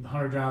apparently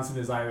Hunter Johnson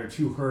is either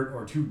too hurt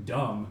or too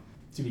dumb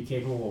to be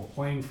capable of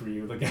playing for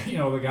you. The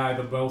guy,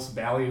 the most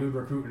ballyhooed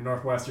recruit in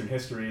Northwestern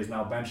history, is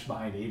now benched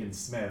behind Aiden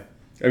Smith.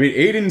 I mean,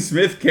 Aiden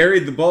Smith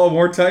carried the ball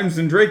more times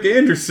than Drake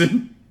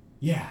Anderson.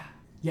 Yeah,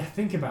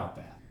 think about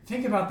that.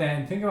 Think about that,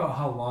 and think about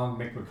how long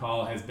Mick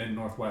McCall has been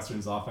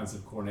Northwestern's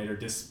offensive coordinator,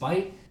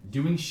 despite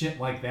doing shit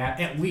like that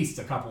at least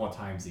a couple of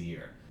times a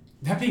year.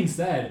 That being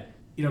said,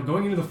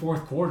 going into the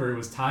fourth quarter,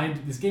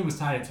 this game was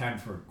tied at 10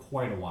 for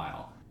quite a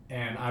while.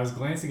 And I was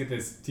glancing at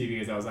this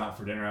TV as I was out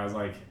for dinner. I was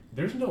like,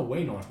 there's no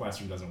way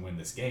Northwestern doesn't win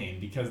this game,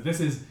 because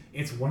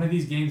it's one of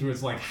these games where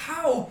it's like,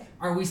 how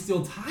are we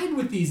still tied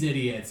with these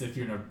idiots? If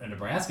you're a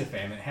Nebraska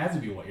fan, that has to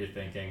be what you're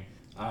thinking.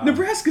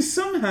 Nebraska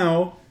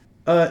somehow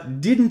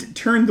didn't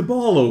turn the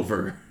ball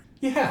over.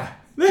 Yeah.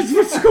 That's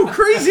what's so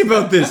crazy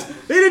about this.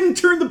 They didn't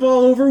turn the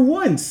ball over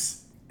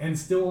once. And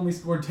still only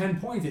scored 10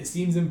 points. It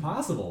seems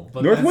impossible.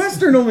 But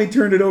Northwestern only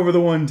turned it over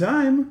the one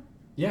time.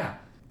 Yeah.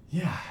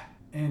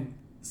 And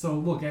so,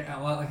 look, like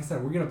I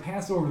said, we're going to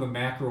pass over the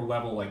macro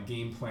level,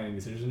 game planning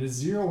decisions and just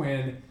zero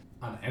in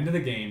on the end of the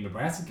game.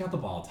 Nebraska got the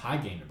ball, tie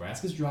game.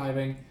 Nebraska's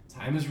driving.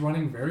 Time is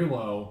running very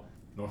low.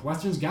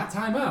 Northwestern's got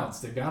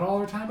timeouts. They've got all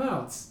their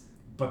timeouts.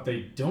 But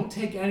they don't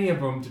take any of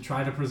them to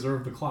try to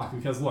preserve the clock,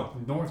 because look,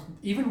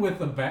 even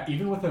with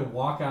a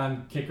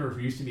walk-on kicker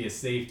who used to be a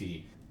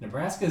safety,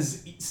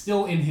 Nebraska's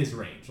still in his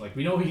range.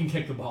 We know he can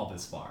kick the ball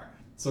this far,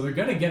 so they're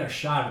gonna get a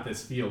shot at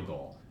this field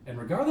goal. And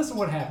regardless of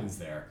what happens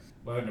there,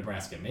 whether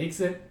Nebraska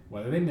makes it,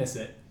 whether they miss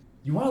it,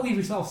 you want to leave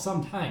yourself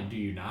some time, do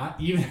you not?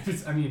 Even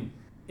if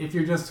if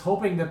you're just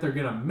hoping that they're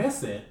gonna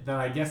miss it, then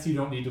I guess you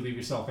don't need to leave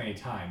yourself any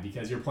time,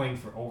 because you're playing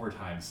for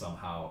overtime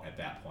somehow at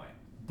that point.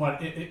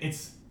 But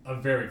it's a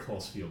very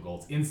close field goal.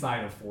 It's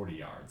inside of 40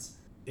 yards.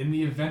 In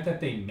the event that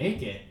they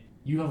make it,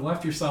 you have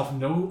left yourself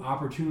no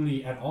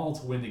opportunity at all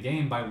to win the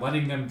game by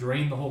letting them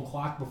drain the whole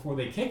clock before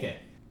they kick it.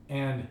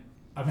 And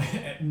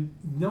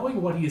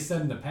knowing what he has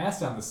said in the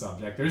past on the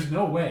subject, there's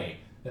no way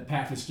that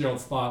Pat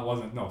Fitzgerald's thought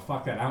wasn't, no,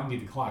 fuck that, I don't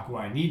need the clock.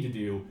 What I need to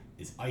do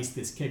is ice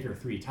this kicker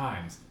 3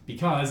 times,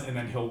 because, and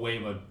then he'll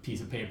wave a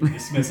piece of paper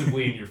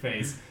dismissively in your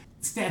face.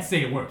 Stats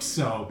say it works,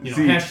 so,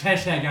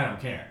 hashtag I don't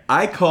care.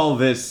 I call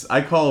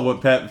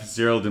what Pat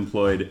Fitzgerald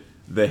employed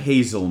the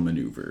Hazel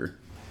maneuver.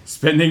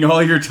 Spending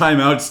all your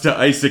timeouts to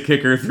ice a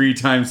kicker 3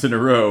 times in a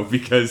row,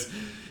 because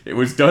it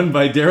was done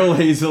by Darrell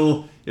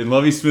Hazel in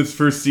Lovie Smith's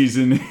first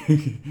season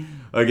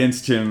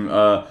against him,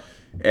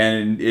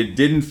 and it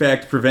did in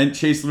fact prevent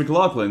Chase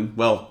McLaughlin.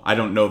 Well, I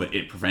don't know that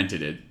it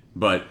prevented it,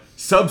 but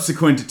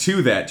subsequent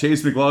to that,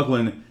 Chase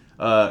McLaughlin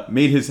had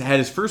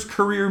his first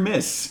career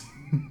miss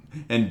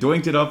and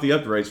doinked it off the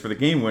uprights for the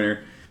game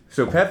winner.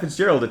 So Pat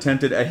Fitzgerald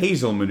attempted a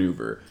Hazel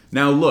maneuver.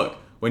 Now look,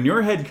 when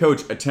your head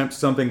coach attempts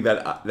something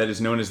that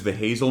is known as the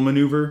Hazel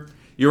maneuver,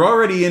 you're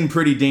already in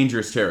pretty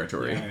dangerous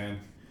territory. Yeah, man.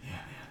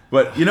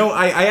 But,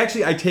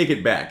 I take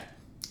it back.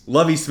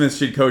 Lovie Smith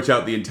should coach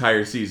out the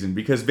entire season,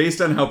 because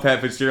based on how Pat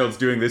Fitzgerald's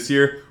doing this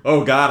year,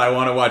 oh God, I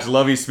want to watch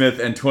Lovie Smith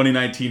and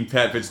 2019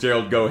 Pat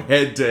Fitzgerald go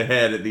head to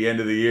head at the end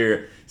of the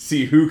year,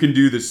 see who can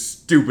do the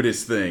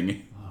stupidest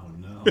thing.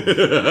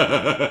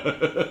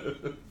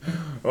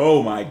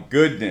 Oh my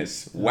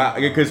goodness. Wow.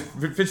 Because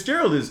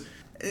Fitzgerald is,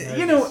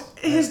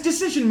 his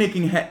decision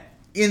making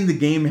in the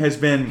game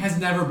has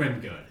never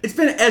been good. It's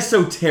been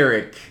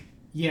esoteric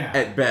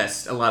at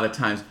best a lot of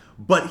times.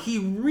 But he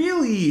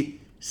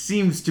really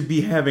seems to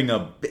be having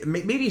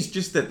maybe it's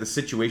just that the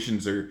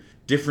situations are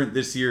different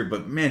this year,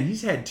 but man,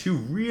 he's had 2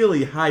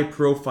 really high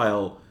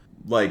profile,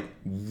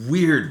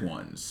 weird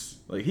ones.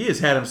 He has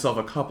had himself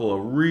a couple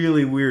of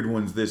really weird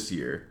ones this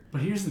year.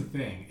 But here's the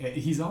thing.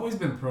 He's always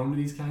been prone to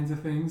these kinds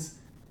of things.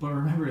 But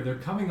remember, they're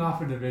coming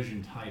off a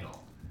division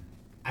title.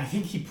 I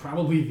think he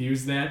probably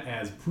views that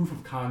as proof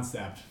of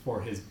concept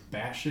for his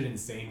batshit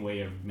insane way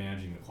of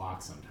managing the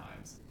clock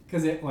sometimes.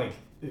 Because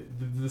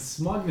the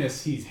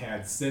smugness he's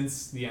had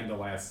since the end of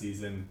last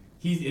season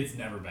It's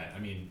never been. I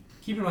mean,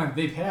 keep in mind,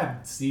 they've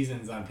had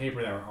seasons on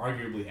paper that were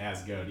arguably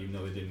as good, even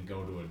though they didn't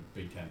go to a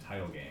Big Ten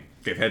title game.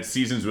 They've had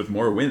seasons with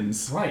more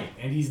wins. Right,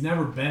 and he's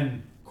never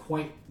been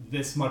quite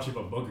this much of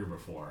a booger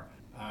before.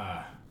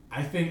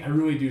 I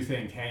really do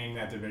think hanging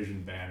that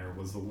division banner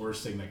was the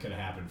worst thing that could have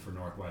happened for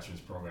Northwestern's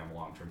program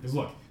long term. Because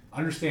look,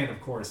 understand, of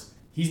course,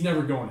 he's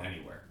never going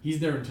anywhere. He's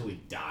there until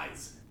he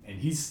dies, and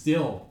he's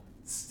still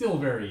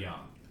very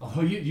young.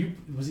 Although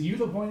was it you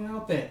that pointed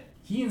out that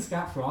he and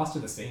Scott Frost are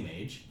the same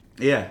age?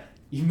 Yeah.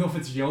 Even though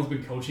Fitzgerald's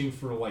been coaching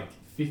for like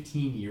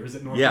 15 years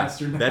at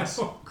Northwestern now. That's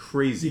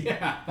crazy.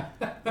 Yeah.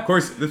 Of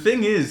course, the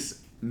thing is,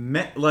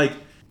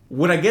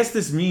 what I guess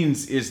this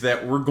means is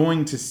that we're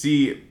going to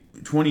see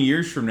 20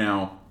 years from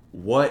now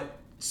what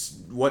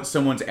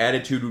someone's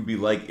attitude would be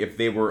like if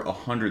they were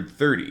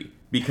 130.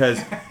 Because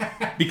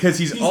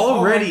he's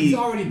already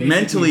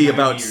mentally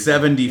about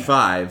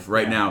 75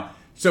 right now.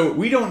 So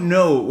we don't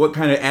know what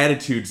kind of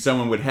attitude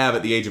someone would have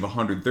at the age of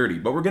 130,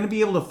 but we're going to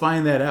be able to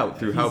find that out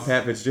through how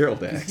Pat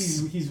Fitzgerald acts.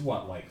 He's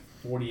what, like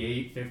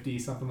 48, 50,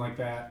 something like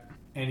that?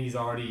 And he's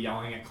already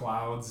yelling at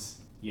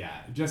clouds?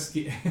 Yeah,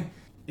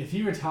 if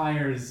he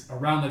retires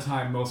around the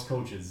time most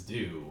coaches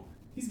do,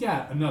 he's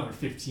got another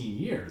 15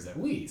 years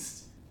at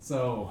least.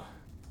 So,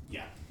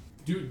 yeah.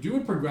 Do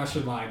a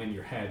progression line in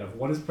your head of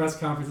what his press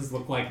conferences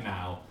look like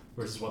now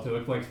versus what they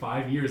looked like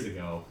 5 years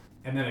ago,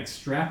 and then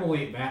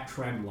extrapolate that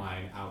trend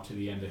line out to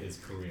the end of his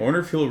career. I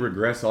wonder if he'll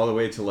regress all the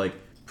way to like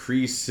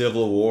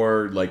pre-Civil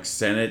War, like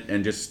Senate,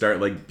 and just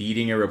start like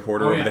beating a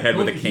reporter over the head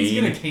with a cane.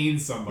 He's gonna cane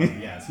somebody.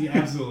 Yes, he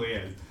absolutely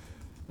is.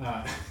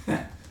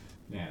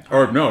 Man.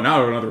 Or no,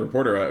 not another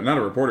reporter,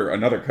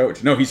 another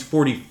coach. No, he's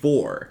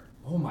 44.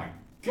 Oh my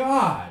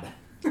God.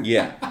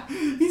 Yeah.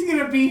 He's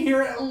gonna be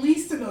here at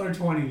least another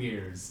 20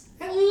 years.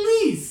 At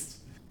least.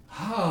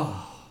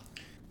 Oh.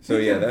 So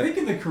think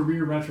of the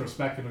career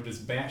retrospective of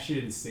just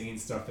batshit insane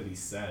stuff that he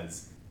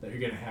says that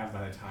you're gonna have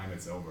by the time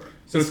it's over.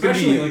 So it's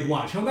especially gonna be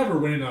watch. He'll never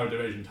win another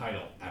division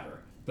title ever,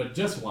 but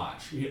just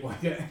watch.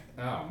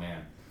 Oh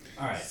man.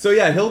 All right. So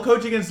he'll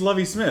coach against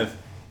Lovie Smith,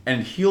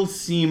 and he'll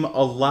seem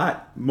a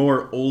lot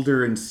more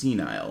older and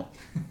senile.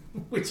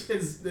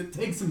 It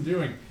takes some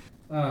doing.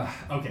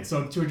 Okay,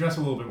 so to address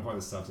a little bit more of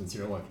the substance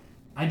here, look,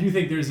 I do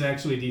think there's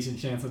actually a decent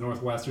chance that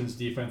Northwestern's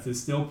defense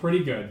is still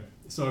pretty good.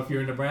 So if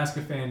you're a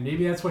Nebraska fan,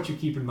 maybe that's what you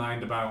keep in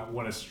mind about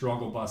what a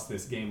struggle bus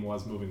this game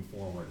was moving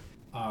forward.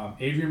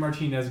 Adrian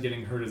Martinez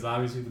getting hurt is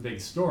obviously the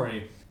big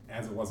story,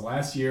 as it was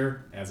last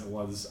year, as it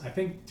was, I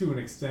think, to an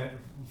extent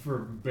for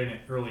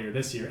Bennett earlier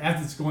this year,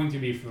 as it's going to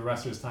be for the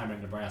rest of his time at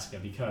Nebraska,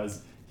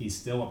 because he's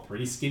still a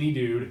pretty skinny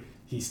dude.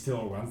 He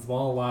still runs the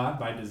ball a lot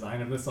by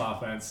design of this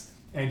offense.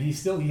 And he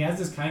has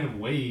this kind of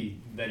way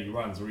that he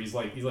runs where he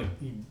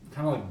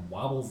kind of like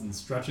wobbles and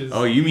stretches.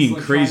 Oh, you mean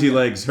Crazy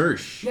Legs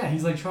Hirsch? Yeah,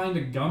 he's like trying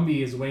to Gumby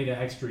his way to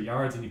extra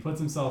yards, and he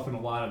puts himself in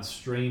a lot of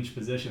strange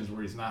positions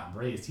where he's not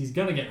braced. He's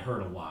gonna get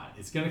hurt a lot.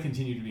 It's gonna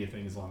continue to be a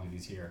thing as long as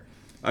he's here.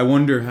 I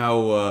wonder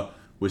how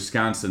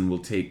Wisconsin will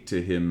take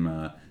to him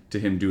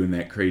doing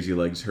that Crazy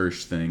Legs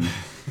Hirsch thing.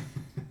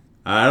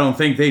 I don't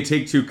think they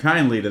take too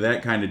kindly to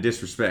that kind of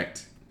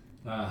disrespect.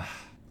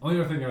 Only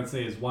other thing I would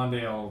say is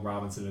Wan'Dale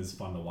Robinson is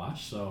fun to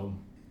watch, so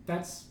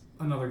that's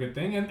another good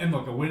thing. And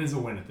look, a win is a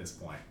win at this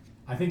point.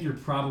 I think you're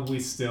probably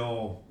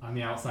still on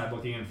the outside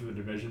looking in for the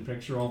division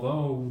picture,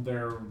 although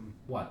they're,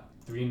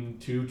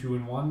 3-2,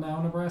 2-1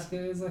 now Nebraska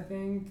is, I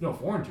think? No,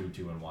 4-2,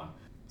 2-1.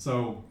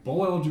 So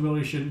bowl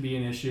eligibility shouldn't be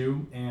an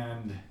issue,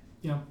 and,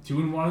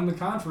 2-1 in the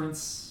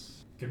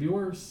conference could be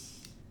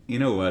worse. You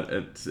know what?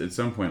 At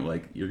some point,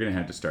 you're going to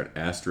have to start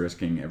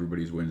asterisking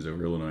everybody's wins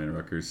over Illinois and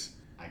Rutgers.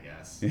 I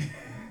guess.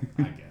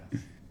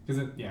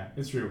 Because,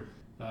 it's true.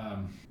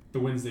 The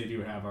wins they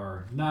do have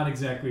are not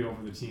exactly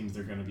over the teams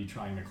they're going to be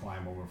trying to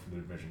climb over for the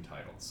division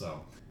title.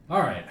 So,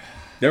 all right.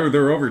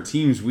 They're over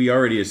teams we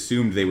already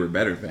assumed they were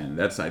better than.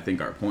 That's, I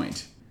think, our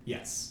point.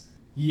 Yes.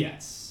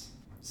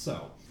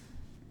 So,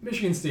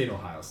 Michigan State,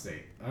 Ohio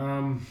State.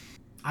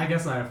 I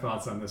guess I have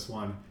thoughts on this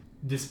one.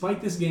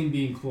 Despite this game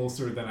being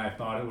closer than I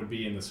thought it would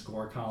be in the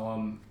score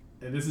column,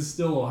 this is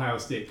still Ohio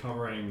State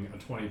covering a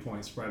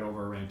 20-point spread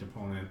over a ranked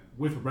opponent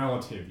with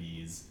relative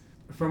ease.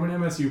 From an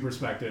MSU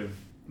perspective,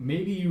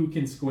 maybe you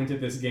can squint at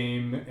this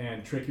game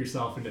and trick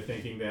yourself into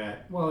thinking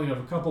that, if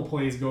a couple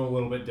plays go a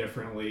little bit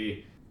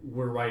differently,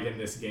 we're right in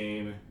this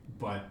game.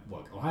 But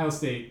look, Ohio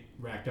State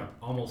racked up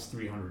almost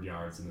 300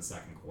 yards in the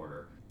second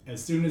quarter.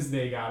 As soon as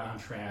they got on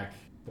track,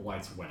 the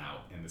lights went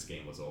out and this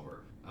game was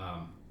over.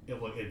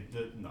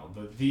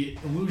 The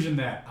illusion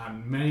that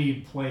on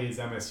many plays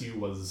MSU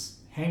was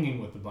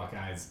hanging with the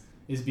Buckeyes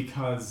is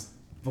because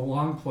the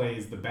long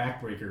plays, the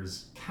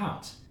backbreakers,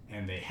 count,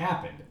 and they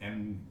happened.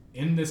 And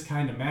in this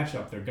kind of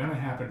matchup, they're going to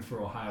happen for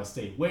Ohio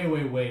State way,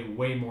 way, way,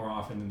 way more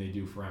often than they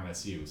do for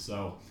MSU.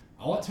 So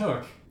all it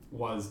took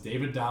was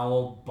David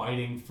Dowell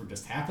biting for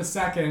just half a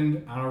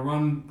second on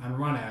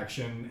run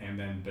action, and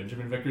then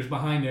Benjamin Vickers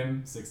behind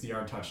him,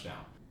 60-yard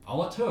touchdown.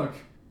 All it took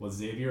was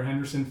Xavier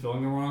Henderson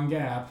filling the wrong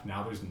gap.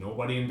 Now there's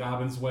nobody in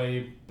Dobbins'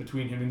 way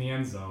between him and the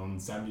end zone,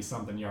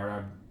 70-something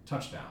yard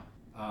touchdown.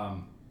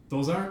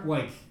 those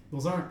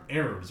aren't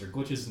errors or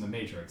glitches in the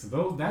matrix.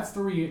 That's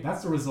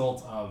the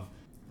result of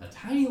a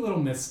tiny little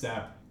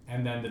misstep,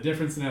 and then the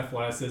difference in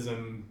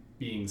athleticism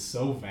being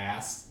so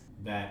vast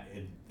that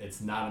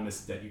it's not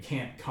that you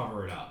can't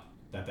cover it up.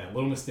 That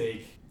little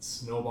mistake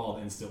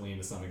snowballed instantly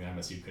into something that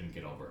MSU couldn't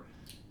get over.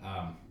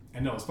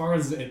 And no, as far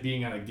as it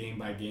being on a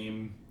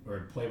game-by-game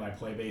or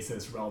play-by-play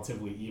basis,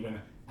 relatively even,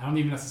 I don't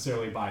even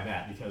necessarily buy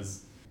that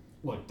because,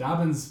 look,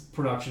 Dobbins'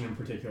 production in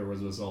particular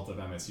was a result of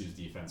MSU's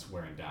defense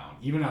wearing down.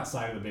 Even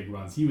outside of the big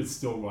runs, he was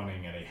still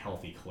running at a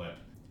healthy clip.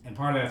 And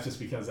part of that's just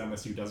because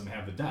MSU doesn't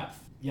have the depth.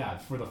 Yeah,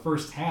 for the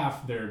first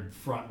half, their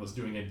front was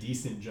doing a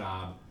decent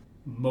job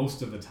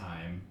most of the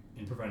time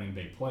in preventing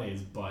big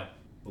plays, but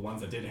the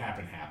ones that did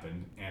happen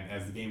happened, and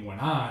as the game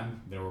went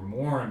on, there were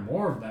more and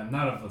more of them,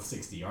 not of the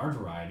 60-yard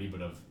variety, but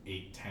of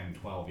 8, 10,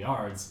 12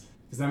 yards,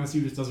 because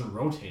MSU just doesn't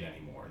rotate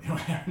anymore. They don't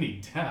have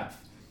any depth.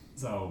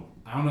 So,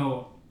 I don't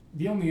know.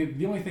 The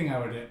only thing I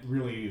would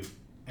really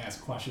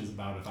ask questions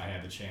about if I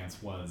had the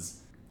chance was,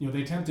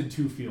 they attempted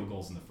 2 field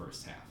goals in the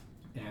first half.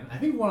 And I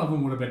think one of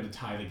them would have been to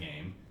tie the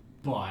game,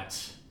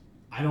 but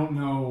I don't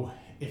know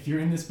if you're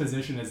in this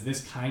position as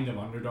this kind of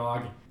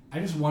underdog. I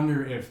just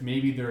wonder if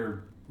maybe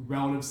their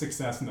relative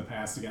success in the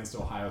past against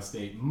Ohio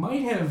State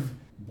might have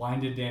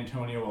blinded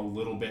D'Antonio a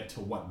little bit to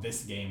what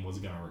this game was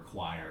going to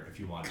require, if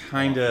you want to.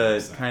 Kind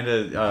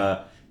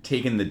of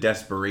taking the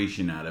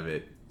desperation out of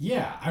it.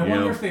 Yeah, I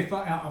wonder if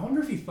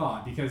he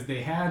thought, because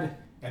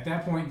at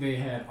that point they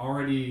had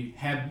already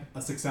had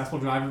a successful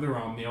drive of their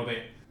own.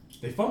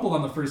 They fumbled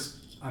on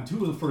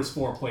 2 of the first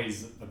 4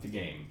 plays of the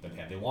game that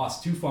they had. They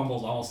lost 2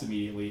 fumbles almost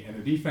immediately, and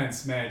their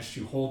defense managed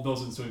to hold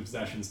those ensuing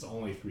possessions to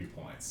only 3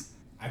 points.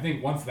 I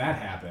think once that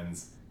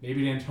happens,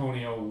 maybe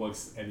D'Antonio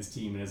looks at his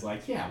team and is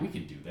like, yeah, we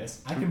can do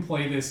this. I can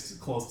play this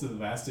close to the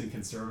vest and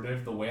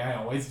conservative the way I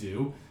always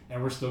do,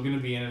 and we're still going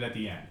to be in it at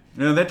the end.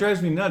 That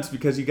drives me nuts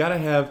because you got to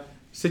have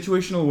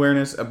situational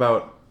awareness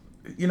about,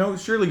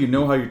 surely you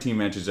know how your team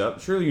matches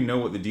up. Surely you know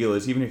what the deal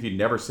is, even if you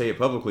never say it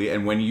publicly.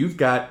 And when you've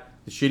got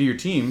the shittier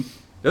team,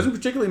 it doesn't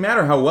particularly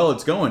matter how well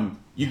it's going.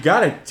 You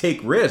got to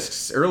take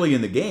risks early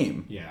in the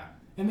game. Yeah,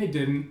 and they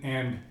didn't,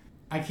 and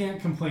I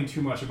can't complain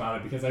too much about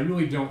it because I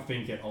really don't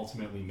think it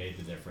ultimately made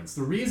the difference.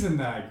 The reason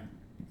that I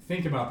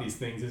think about these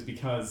things is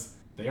because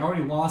they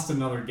already lost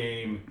another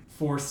game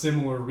for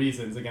similar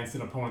reasons against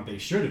an opponent they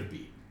should have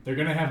beat. They're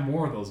going to have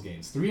more of those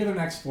games. 3 of the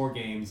next 4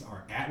 games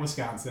are at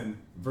Wisconsin,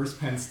 versus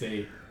Penn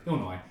State,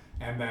 Illinois,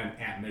 and then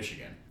at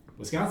Michigan.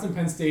 Wisconsin,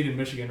 Penn State, and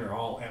Michigan are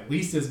all at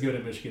least as good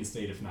at Michigan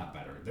State, if not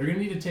better. They're going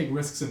to need to take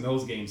risks in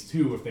those games,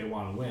 too, if they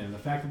want to win. And the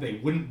fact that they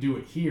wouldn't do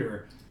it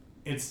here,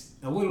 it's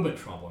a little bit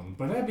troubling.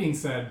 But that being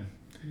said,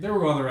 there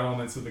were other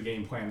elements of the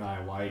game plan that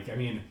I like. I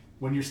mean,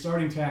 when your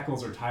starting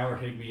tackles are Tyler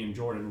Higbee and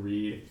Jordan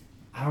Reed,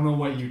 I don't know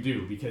what you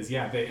do because,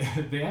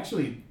 they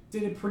actually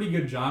did a pretty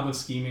good job of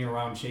scheming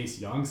around Chase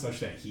Young such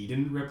that he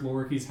didn't rip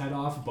Lewerke's head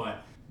off,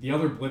 but the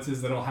other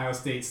blitzes that Ohio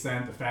State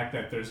sent, the fact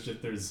that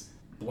there's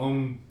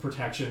blown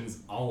protections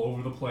all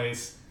over the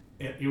place,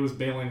 it was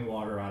bailing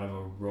water out of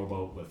a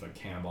rowboat with a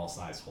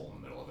cannonball-sized hole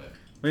in the middle of it.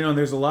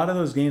 There's a lot of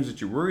those games that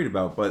you're worried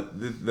about, but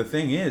the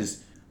thing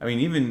is,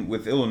 even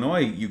with Illinois,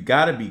 you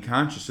got to be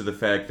conscious of the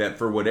fact that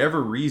for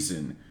whatever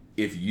reason,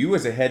 if you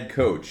as a head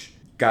coach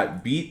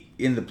got beat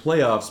in the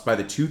playoffs by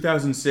the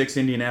 2006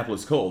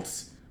 Indianapolis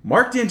Colts,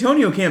 Mark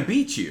D'Antonio can't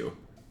beat you.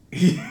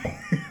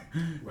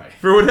 Right.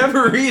 For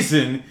whatever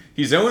reason,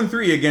 he's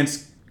 0-3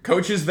 against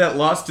coaches that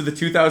lost to the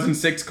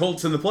 2006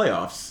 Colts in the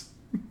playoffs.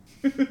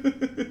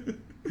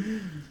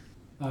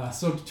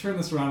 So to turn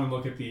this around and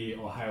look at the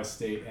Ohio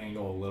State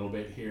angle a little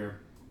bit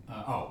here.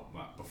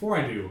 Before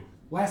I do,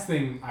 last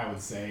thing I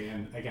would say,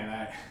 and again,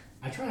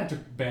 I try not to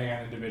bang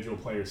on individual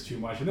players too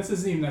much, and this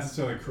isn't even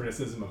necessarily a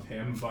criticism of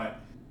him, but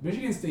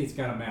Michigan State's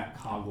got a Matt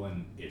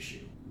Coughlin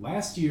issue.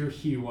 Last year,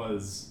 he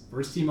was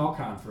first team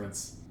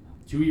all-conference.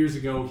 2 years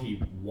ago, he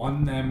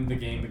won them the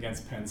game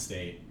against Penn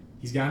State.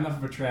 He's got enough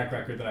of a track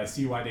record that I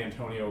see why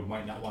D'Antonio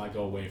might not want to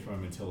go away from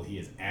him until he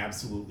is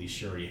absolutely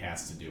sure he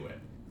has to do it.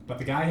 But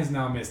the guy has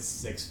now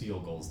missed 6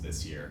 field goals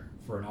this year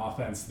for an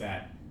offense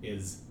that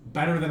is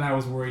better than I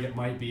was worried it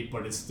might be,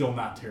 but is still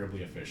not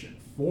terribly efficient.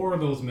 4 of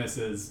those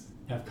misses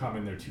have come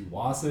in their 2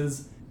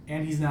 losses,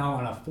 and he's now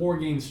on a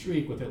 4-game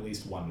streak with at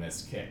least 1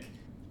 missed kick.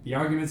 The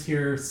arguments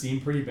here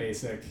seem pretty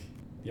basic.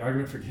 The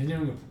argument for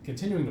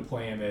continuing to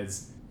play him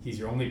is he's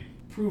your only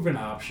proven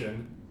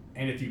option,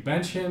 and if you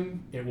bench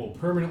him, it will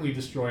permanently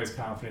destroy his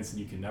confidence and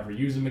you can never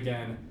use him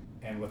again,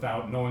 and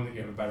without knowing that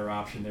you have a better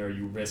option there,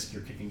 you risk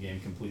your kicking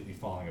game completely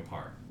falling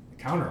apart. The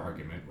counter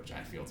argument, which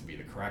I feel to be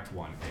the correct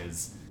one,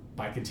 is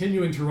by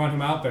continuing to run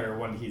him out there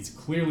when he's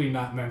clearly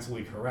not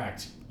mentally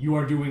correct, you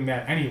are doing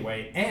that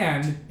anyway,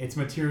 and it's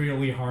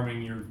materially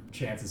harming your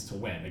chances to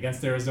win.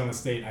 Against Arizona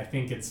State, I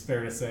think it's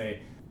fair to say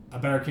a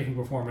better kicking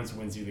performance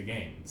wins you the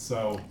game.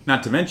 So,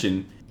 not to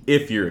mention,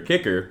 if you're a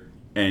kicker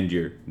and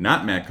you're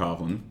not Matt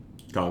Coughlin,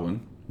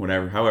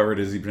 however it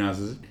is he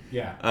pronounces it,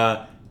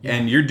 yeah.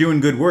 and you're doing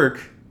good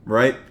work,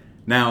 right?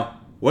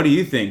 Now, What do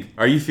you think?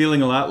 Are you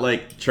feeling a lot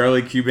like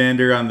Charlie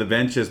Cubander on the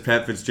bench as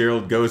Pat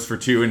Fitzgerald goes for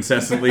two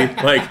incessantly?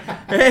 Like,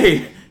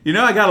 hey,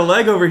 I got a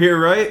leg over here,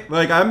 right?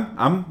 Like, I'm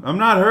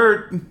not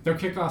hurt. Their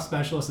kickoff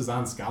specialist is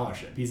on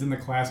scholarship. He's in the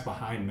class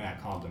behind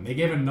Matt Cogdon. They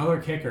gave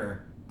another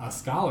kicker a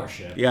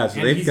scholarship. Yeah, so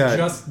and they've he's got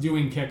just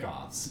doing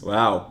kickoffs.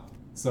 Wow.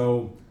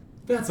 So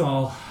that's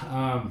all.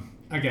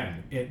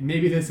 Again,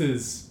 maybe this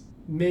is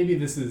missing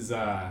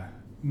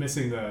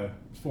the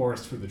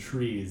forest for the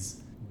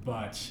trees,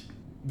 but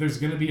there's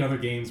going to be other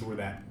games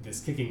where this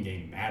kicking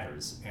game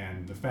matters,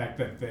 and the fact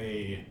that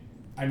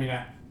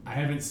I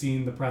haven't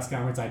seen the press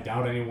conference. I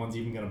doubt anyone's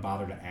even going to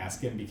bother to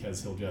ask him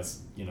because he'll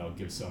just,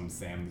 give some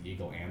Sam the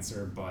Eagle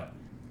answer. But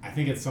I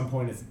think at some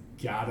point it's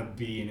got to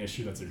be an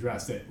issue that's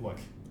addressed. Look,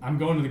 I'm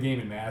going to the game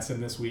in Madison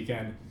this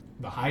weekend.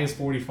 The high is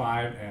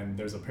 45, and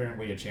there's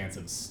apparently a chance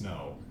of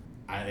snow.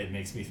 It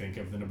makes me think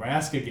of the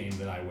Nebraska game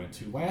that I went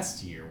to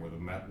last year where the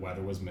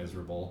weather was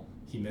miserable.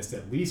 He missed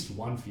at least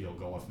one field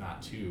goal, if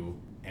not two,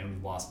 and we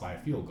lost by a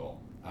field goal.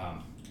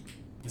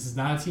 This is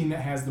not a team that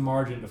has the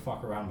margin to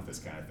fuck around with this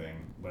kind of thing,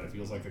 but it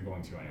feels like they're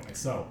going to anyway.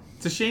 So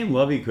it's a shame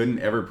Lovey couldn't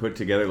ever put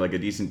together like a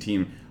decent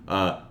team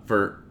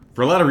for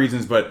a lot of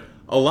reasons, but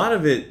a lot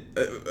of it,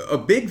 a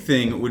big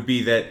thing would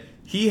be that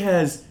he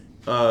has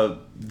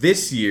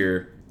this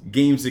year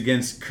games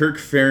against Kirk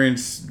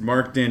Ferentz,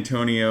 Mark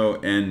D'Antonio,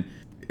 and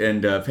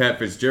Pat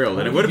Fitzgerald,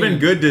 and it would have been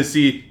good to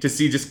see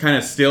just kind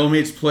of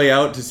stalemates play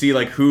out, to see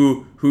like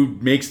who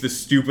makes the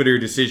stupider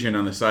decision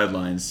on the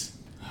sidelines.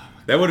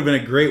 That would have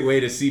been a great way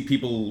to see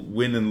people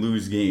win and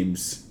lose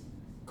games.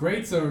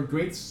 Great's a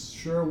great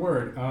sure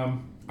word.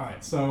 All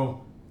right,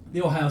 so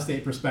the Ohio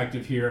State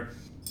perspective here.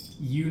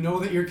 You know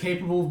that you're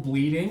capable of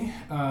bleeding.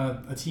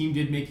 A team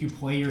did make you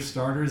play your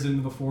starters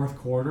into the fourth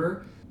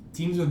quarter.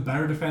 Teams with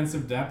better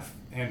defensive depth,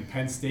 and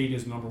Penn State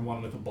is number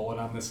one with a bullet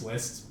on this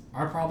list,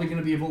 are probably going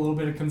to be of a little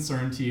bit of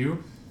concern to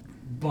you.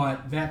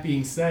 But that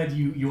being said,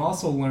 you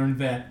also learned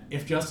that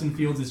if Justin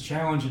Fields is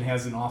challenged and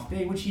has an off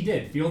day, which he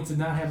did, Fields did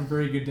not have a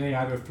very good day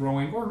either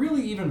throwing or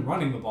really even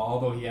running the ball,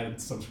 although he had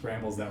some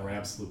scrambles that were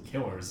absolute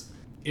killers.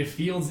 If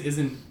Fields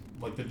isn't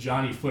like the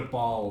Johnny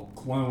Football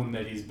clone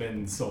that he's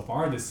been so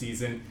far this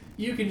season,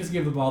 you can just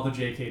give the ball to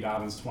J.K.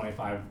 Dobbins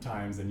 25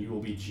 times and you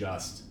will be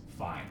just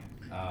fine.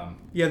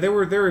 Yeah, there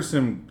were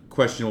some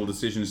questionable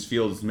decisions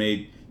Fields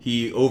made.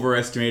 He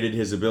overestimated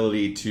his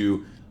ability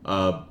to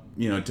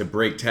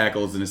break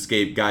tackles and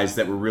escape guys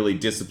that were really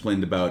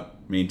disciplined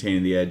about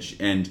maintaining the edge,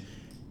 and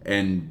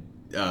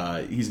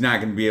he's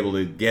not going to be able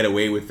to get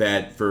away with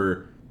that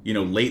for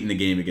late in the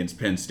game against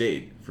Penn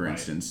State, for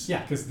instance.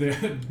 Yeah, because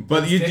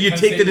but you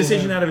take the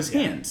decision out of his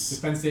hands.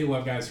 Penn State will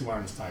have guys who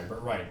aren't as tired,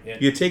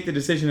 but you take the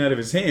decision out of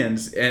his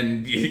hands,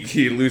 and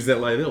you lose that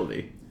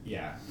liability.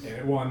 Yeah,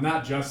 and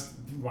not just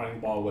running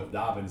the ball with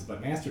Dobbins,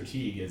 but Master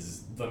Teague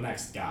is the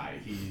next guy.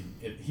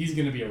 He's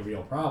going to be a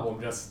real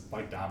problem, just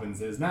like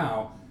Dobbins is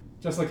now.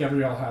 Just like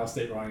every Ohio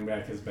State running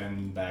back has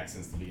been back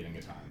since the beginning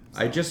of time.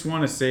 So. I just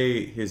want to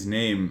say his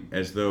name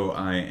as though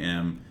I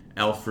am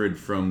Alfred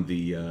from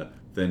the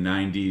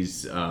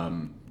 90s,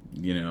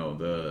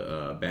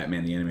 the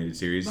Batman the Animated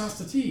Series.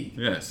 Master Teague.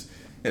 Yes.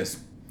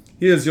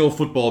 Here's your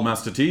football,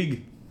 Master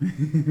Teague.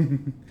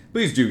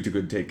 Please do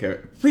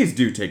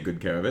take good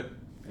care of it.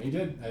 And he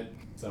did.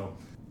 So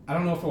I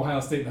don't know if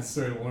Ohio State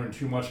necessarily learned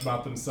too much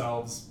about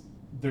themselves.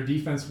 Their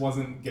defense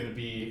wasn't going to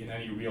be in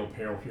any real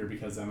peril here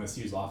because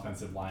MSU's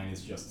offensive line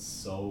is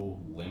just so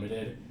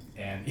limited.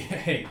 And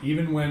hey,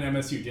 even when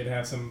MSU did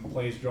have some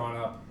plays drawn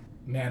up,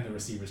 man, the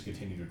receivers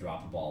continue to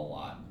drop the ball a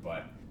lot.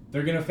 But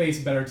they're going to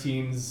face better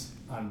teams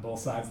on both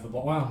sides of the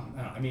ball. Well,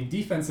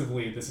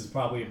 defensively, this is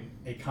probably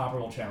a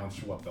comparable challenge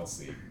to what they'll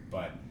see.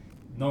 But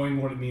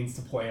knowing what it means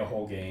to play a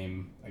whole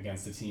game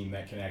against a team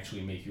that can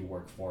actually make you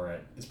work for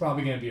it is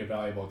probably going to be a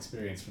valuable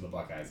experience for the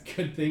Buckeyes.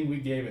 Good thing we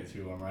gave it to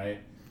them, right?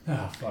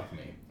 Fuck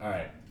me. All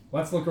right,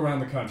 let's look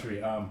around the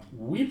country.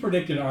 We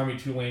predicted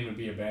Army-Tulane would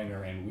be a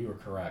banger, and we were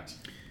correct.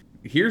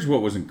 Here's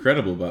what was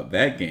incredible about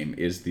that game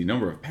is the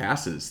number of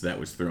passes that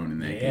was thrown in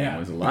that game. It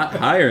was a lot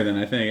higher than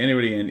I think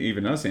anybody and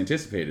even us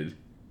anticipated.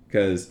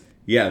 Because,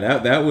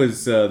 that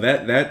was,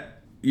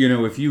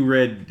 if you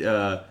read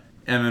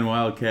MN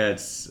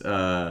Wildcats,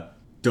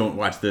 don't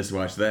watch this,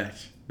 watch that.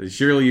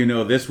 Surely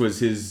this was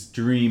his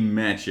dream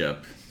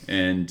matchup.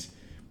 And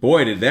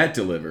boy, did that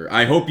deliver.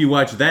 I hope you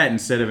watch that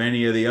instead of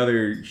any of the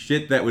other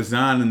shit that was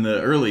on in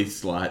the early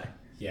slot.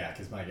 Yeah,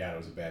 because my God, it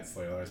was a bad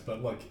slate of ours.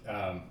 But look,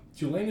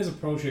 Tulane is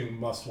approaching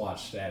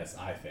must-watch status,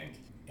 I think.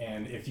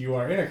 And if you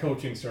are in a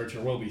coaching search,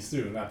 or will be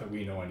soon, not that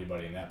we know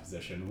anybody in that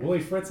position, Willie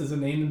Fritz is a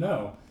name to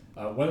know.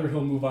 Whether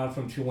he'll move on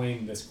from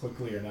Tulane this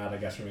quickly or not, I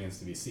guess remains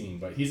to be seen.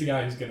 But he's a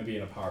guy who's going to be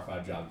in a Power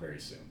 5 job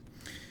very soon.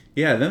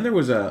 Yeah, then there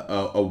was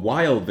a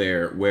while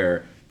there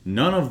where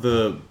none of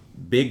the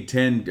Big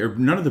 10 or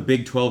none of the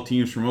Big 12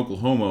 teams from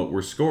Oklahoma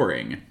were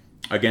scoring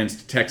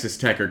against Texas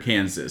Tech or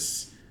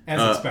Kansas.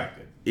 As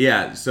expected.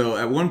 Yeah, so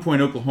at one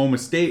point Oklahoma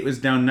State was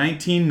down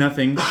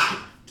 19-0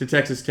 to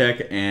Texas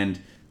Tech, and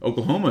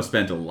Oklahoma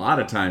spent a lot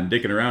of time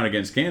dicking around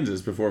against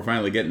Kansas before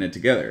finally getting it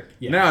together.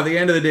 Yeah. Now, at the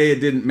end of the day, it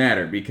didn't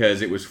matter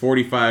because it was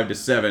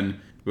 45-7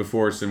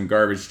 before some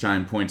garbage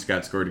time points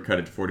got scored to cut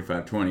it to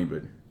 45-20.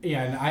 But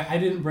Yeah, and I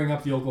didn't bring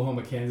up the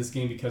Oklahoma-Kansas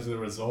game because of the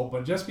result,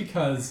 but just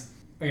because,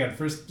 again,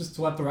 first, just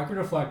to let the record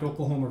reflect,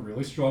 Oklahoma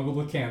really struggled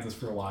with Kansas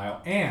for a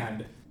while,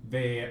 and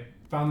they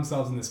found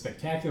themselves in this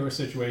spectacular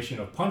situation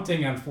of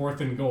punting on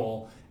 4th and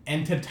goal,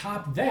 and to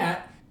top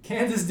that,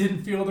 Kansas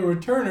didn't field a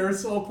returner,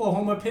 so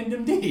Oklahoma pinned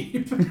him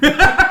deep.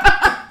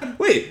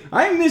 wait,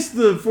 I missed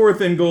the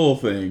 4th and goal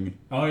thing.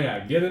 Oh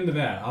yeah, get into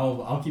that.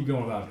 I'll keep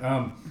going about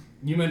it.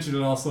 You mentioned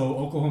it also.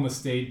 Oklahoma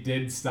State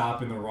did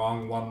stop in the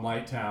wrong one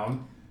light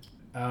town.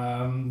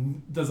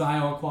 Does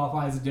Iowa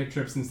qualify as a dick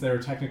trip since they're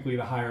technically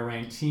the higher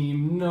ranked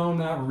team? No,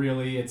 not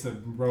really. It's a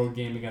road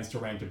game against a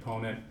ranked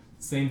opponent.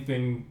 Same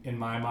thing in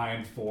my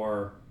mind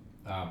for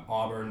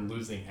Auburn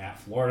losing at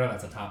Florida.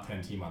 That's a top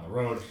 10 team on the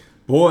road.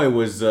 Boy,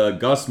 was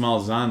Gus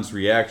Malzahn's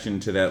reaction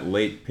to that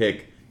late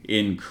pick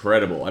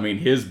incredible. I mean,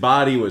 his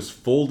body was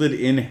folded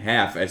in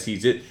half as he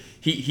did.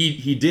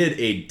 He did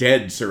a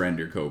dead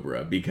surrender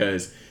cobra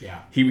because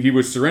he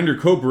was surrender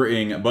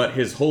cobraing, but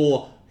his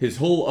whole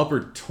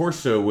upper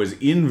torso was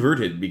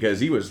inverted because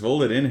he was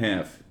folded in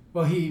half.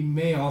 Well, he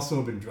may also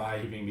have been dry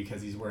heaving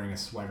because he's wearing a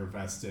sweater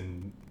vest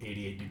in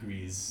 88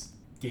 degrees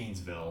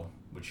Gainesville,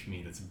 which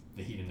means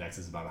the heat index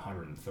is about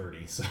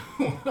 130. So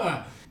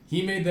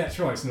he made that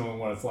choice knowing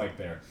what it's like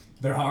there.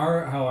 There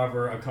are,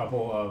 however, a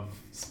couple of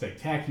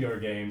spectacular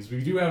games.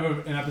 We do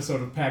have an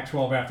episode of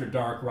Pac-12 After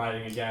Dark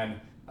riding again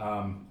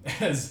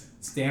as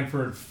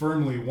Stanford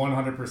firmly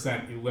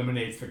 100%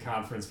 eliminates the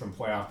conference from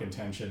playoff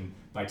contention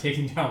by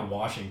taking down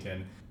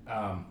Washington.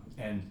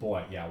 And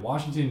boy, yeah,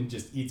 Washington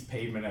just eats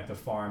pavement at the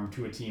farm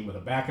to a team with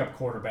a backup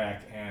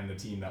quarterback and a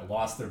team that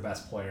lost their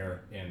best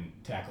player in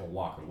tackle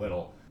Walker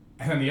Little.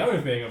 And then the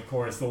other thing, of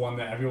course, the one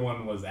that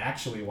everyone was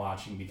actually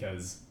watching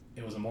because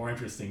it was a more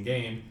interesting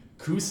game,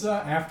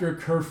 Coosa after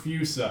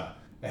Curfusa,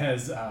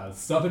 as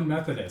Southern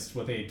Methodist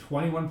with a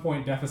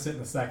 21-point deficit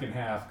in the second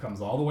half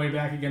comes all the way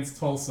back against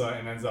Tulsa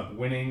and ends up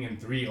winning in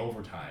 3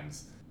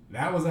 overtimes.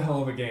 That was a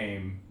hell of a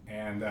game.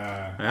 And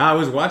I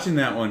was watching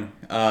that one.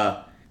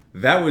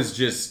 That was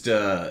just,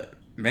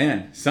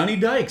 Sonny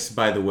Dykes,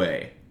 by the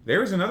way. There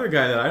was another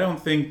guy that I don't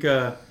think,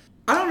 I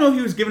don't know if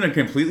he was given a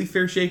completely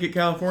fair shake at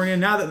California,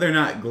 now that they're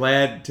not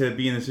glad to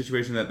be in the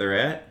situation that they're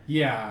at.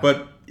 Yeah.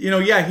 But,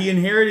 he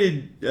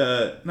inherited,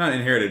 not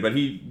inherited, but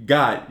he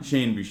got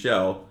Shane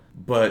Buechele.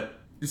 But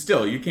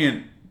still, you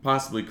can't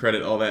possibly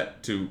credit all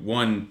that to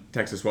one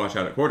Texas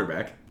washout at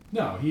quarterback.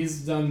 No, he's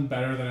done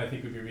better than I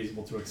think would be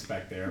reasonable to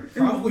expect there.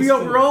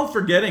 We're all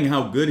forgetting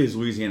how good his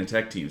Louisiana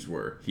Tech teams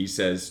were, he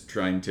says,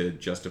 trying to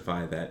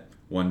justify that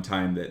one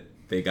time that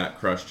they got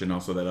crushed and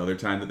also that other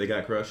time that they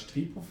got crushed.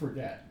 People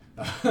forget.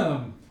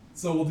 So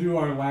we'll do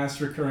our last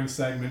recurring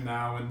segment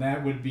now, and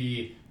that would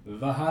be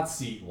the Hot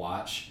Seat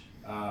Watch.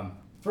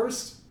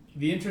 First,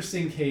 the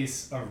interesting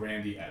case of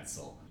Randy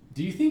Edsall.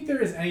 Do you think there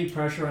is any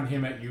pressure on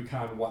him at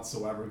UConn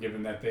whatsoever,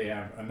 given that they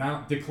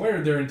have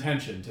declared their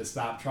intention to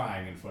stop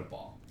trying in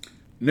football?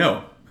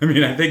 No. I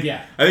mean, I think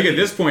at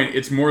this point,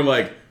 it's more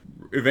like,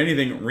 if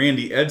anything,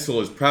 Randy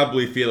Edsall is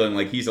probably feeling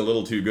like he's a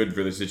little too good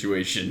for the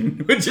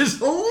situation, which is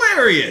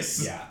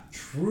hilarious. Yeah,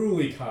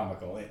 truly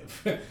comical.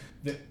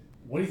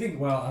 What do you think?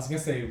 Well, I was going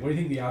to say, what do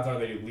you think the odds are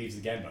that he leaves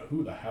again, but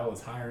who the hell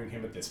is hiring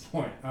him at this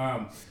point?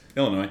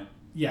 Illinois.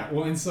 Yeah,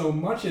 well, and so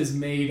much is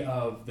made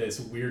of this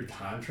weird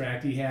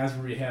contract he has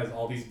where he has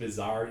all these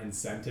bizarre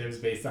incentives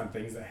based on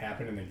things that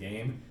happen in the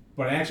game.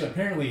 But actually,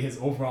 apparently his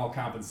overall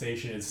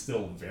compensation is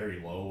still very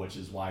low, which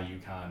is why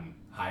UConn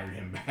hired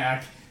him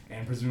back,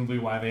 and presumably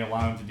why they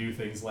allow him to do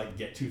things like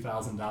get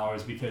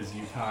 $2,000 because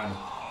UConn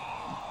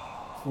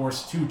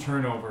forced 2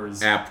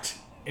 turnovers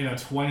in a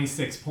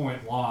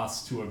 26-point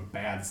loss to a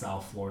bad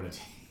South Florida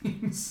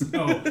team.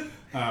 So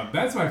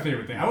that's my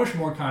favorite thing. I wish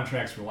more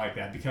contracts were like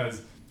that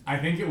because I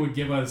think it would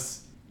give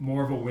us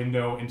more of a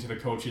window into the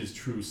coach's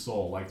true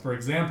soul. Like, for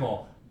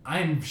example,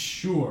 I'm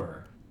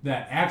sure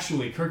that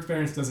actually Kirk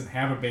Ferentz doesn't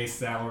have a base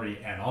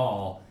salary at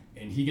all,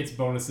 and he gets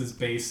bonuses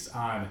based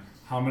on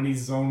how many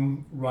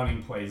zone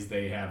running plays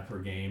they have per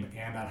game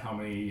and on how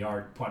many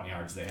punt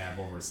yards they have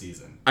over a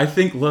season. I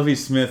think Lovie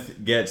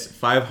Smith gets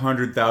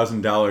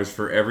 $500,000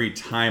 for every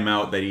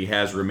timeout that he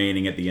has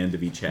remaining at the end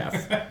of each half.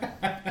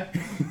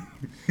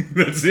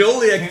 That's the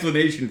only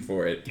explanation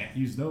for it. Can't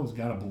use those.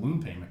 Got a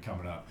balloon payment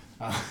coming up.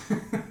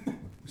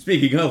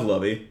 Speaking of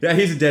Lovie, yeah,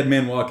 he's a dead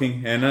man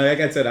walking. And like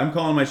I said, I'm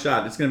calling my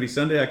shot. It's going to be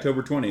Sunday,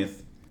 October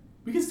 20th.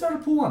 We can start a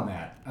pool on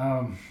that.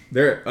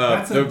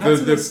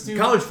 The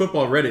college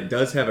football Reddit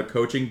does have a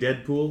coaching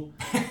dead pool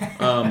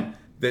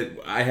that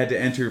I had to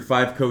enter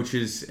 5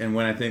 coaches and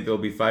when I think they'll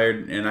be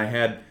fired. And I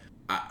had,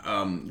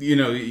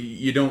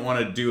 you don't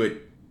want to do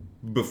it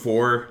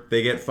before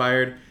they get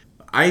fired.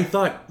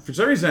 For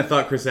some reason, I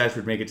thought Chris Ash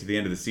would make it to the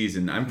end of the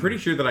season. I'm pretty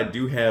sure that I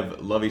do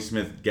have Lovie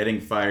Smith getting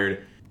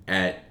fired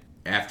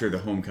after the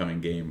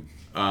homecoming game.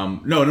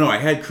 No, I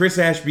had Chris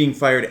Ash being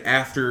fired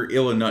after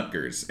Illa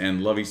Nutgers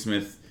and Lovie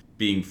Smith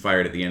being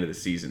fired at the end of the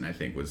season, I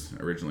think was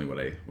originally what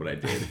I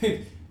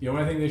did. You know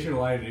what I think they should have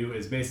allowed to do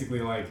is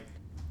basically like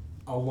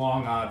a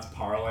long odds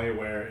parlay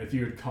where if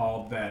you had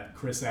called that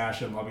Chris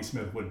Ash and Lovie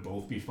Smith would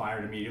both be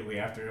fired immediately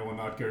after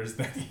Illinois,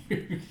 then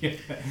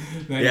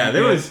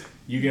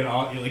you get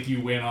all like you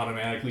win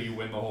automatically, you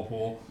win the whole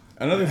pool.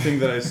 Another thing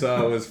that I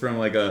saw was from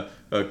like a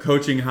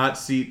coaching hot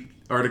seat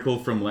article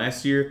from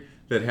last year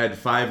that had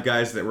 5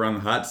 guys that were on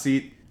the hot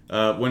seat.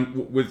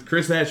 With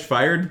Chris Ash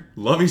fired,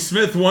 Lovie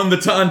Smith won the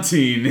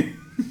Tontine.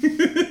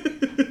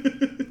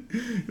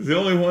 He's the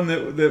only one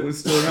that was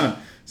still around.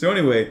 So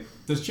anyway,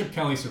 does Chip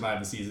Kelly survive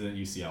the season at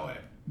UCLA?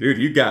 Dude,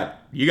 you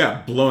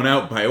got blown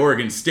out by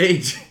Oregon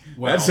State.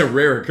 Well, that's a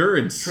rare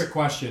occurrence. Trick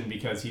question,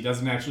 because he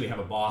doesn't actually have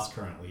a boss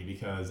currently,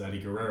 because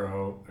Eddie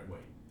Guerrero. Wait,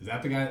 is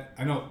that the guy?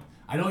 I know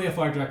the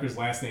athletic director's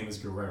last name is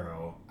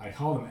Guerrero. I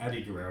called him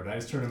Eddie Guerrero. Did I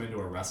just turn him into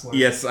a wrestler?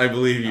 Yes, I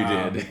believe you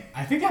did.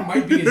 I think that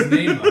might be his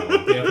name,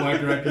 though. The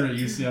athletic director at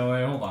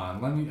UCLA. Hold on.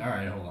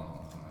 Hold on.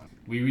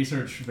 We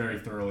researched very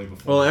thoroughly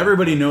before. Well,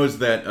 everybody knows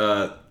that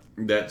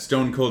that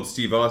Stone Cold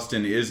Steve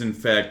Austin is, in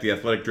fact, the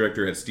athletic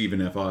director at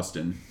Stephen F.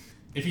 Austin.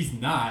 If he's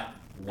not,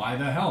 why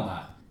the hell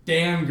not?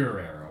 Dan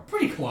Guerrero.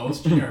 Pretty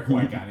close. Generic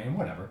white guy name.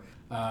 Whatever.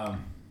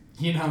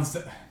 He announced...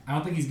 I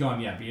don't think he's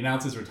gone yet, but he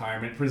announced his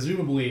retirement.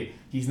 Presumably,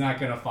 he's not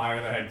going to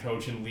fire the head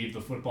coach and leave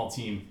the football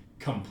team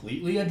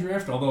completely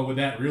adrift, although would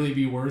that really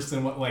be worse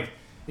than what... Like,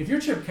 if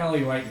you're Chip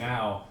Kelly right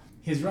now,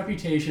 his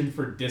reputation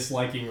for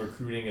disliking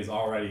recruiting is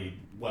already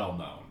well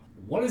known.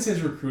 What does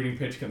his recruiting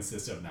pitch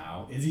consist of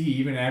now? Is he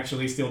even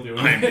actually still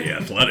doing it? I'm the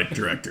athletic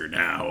director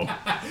now.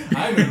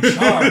 I'm in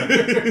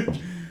charge.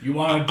 You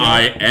want a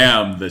I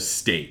am the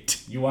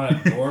state. You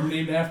want a dorm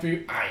named after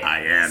you?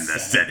 I am the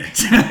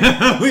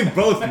Senate. We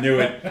both knew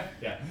it.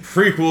 Yeah.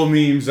 Prequel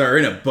memes are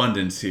in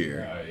abundance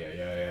here.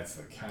 Yeah. That's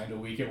the kind of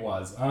week it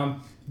was.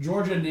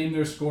 Georgia named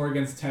their score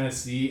against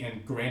Tennessee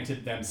and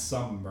granted them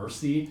some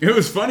mercy. It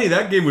was funny.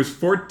 That game was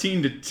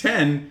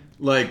 14-10,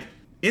 like,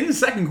 in the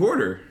second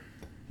quarter.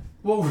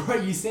 Well,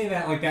 right, you say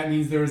that like that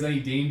means there was any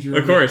danger.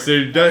 Of course,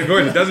 it doesn't mean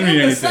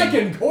anything. In the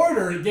second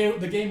quarter,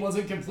 the game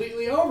wasn't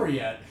completely over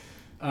yet.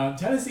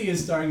 Tennessee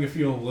is starting to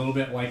feel a little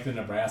bit like the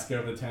Nebraska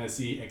of the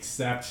Tennessee,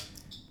 except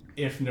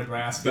if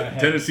Nebraska had...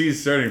 Tennessee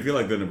is starting to feel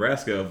like the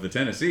Nebraska of the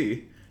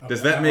Tennessee.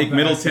 Does that make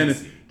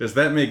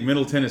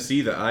Middle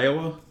Tennessee the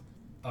Iowa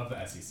of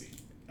the SEC?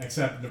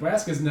 Except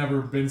Nebraska's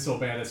never been so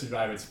bad as to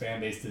drive its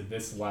fan base to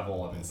this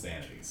level of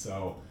insanity.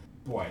 So,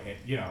 boy,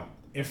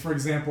 if, for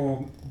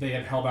example, they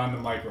had held on to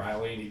Mike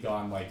Riley and he'd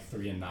gone like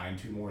 3-9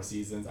 2 more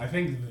seasons, I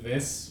think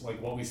this, like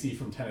what we see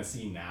from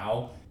Tennessee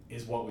now,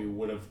 is what we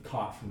would have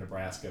caught from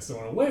Nebraska. So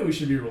in a way, we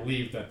should be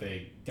relieved that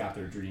they got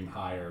their dream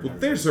higher. Well,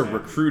 there's a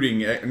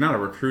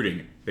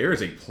there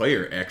is a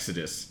player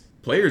exodus.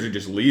 Players are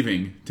just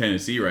leaving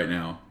Tennessee right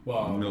now.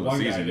 Well,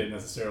 one guy didn't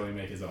necessarily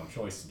make his own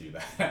choice to do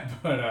that,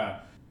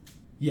 but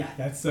yeah,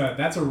 that's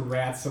a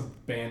rats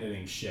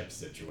abandoning ship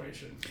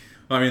situation.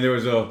 I mean, there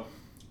was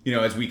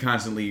as we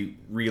constantly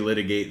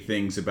relitigate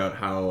things about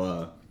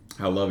how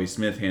Lovie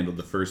Smith handled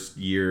the first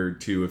year or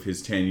two of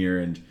his tenure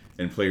and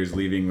players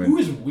leaving. Who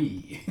is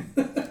we?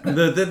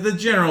 the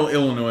general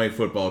Illinois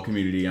football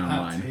community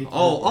online.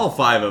 All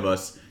 5 of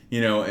us,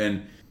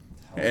 and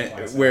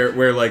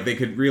where like they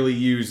could really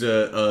use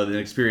an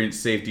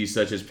experienced safety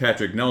such as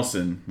Patrick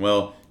Nelson.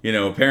 Well,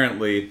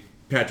 apparently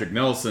Patrick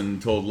Nelson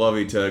told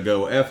Lovie to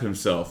go F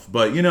himself.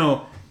 But,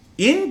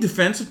 in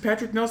defense of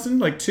Patrick Nelson,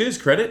 like to his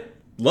credit,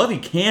 Lovie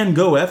can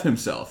go F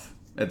himself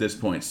at this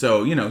point.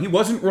 So, he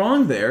wasn't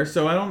wrong there.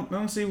 So I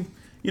don't see,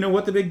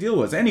 what the big deal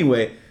was.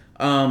 Anyway,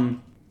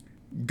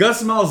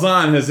 Gus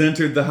Malzahn has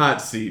entered the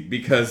hot seat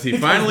because he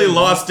finally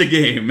lost a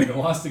game. He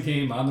lost a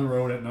game on the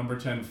road at number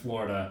 10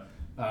 Florida.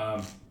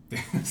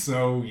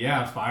 So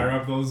yeah, fire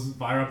up those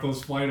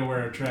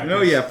FlightAware trackers.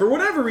 No, yeah. For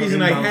whatever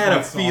reason, I had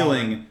a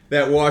feeling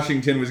that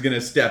Washington was going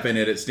to step in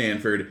it at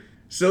Stanford.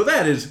 So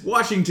that is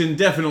Washington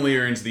definitely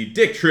earns the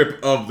Dick Trip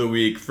of the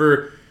week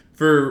for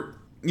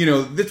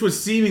this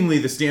was seemingly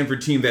the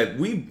Stanford team that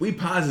we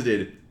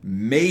posited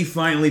may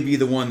finally be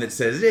the one that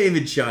says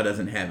David Shaw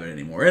doesn't have it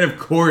anymore. And of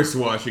course,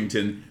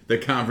 Washington, the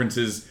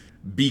conference's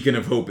beacon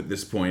of hope at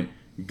this point,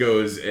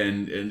 goes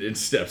and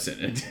steps in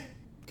it.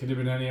 Could have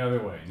been any other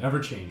way. Never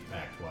change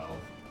Pac-12. How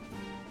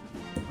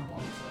long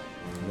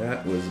was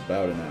that? That was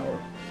about an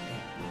hour.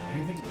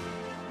 Anything?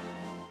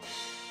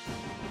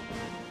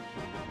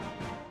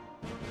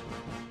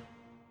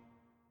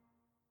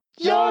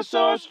 Your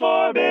source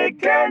for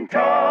Big Ten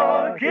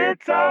talk.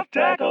 It's Off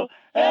Tackle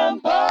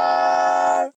Empire.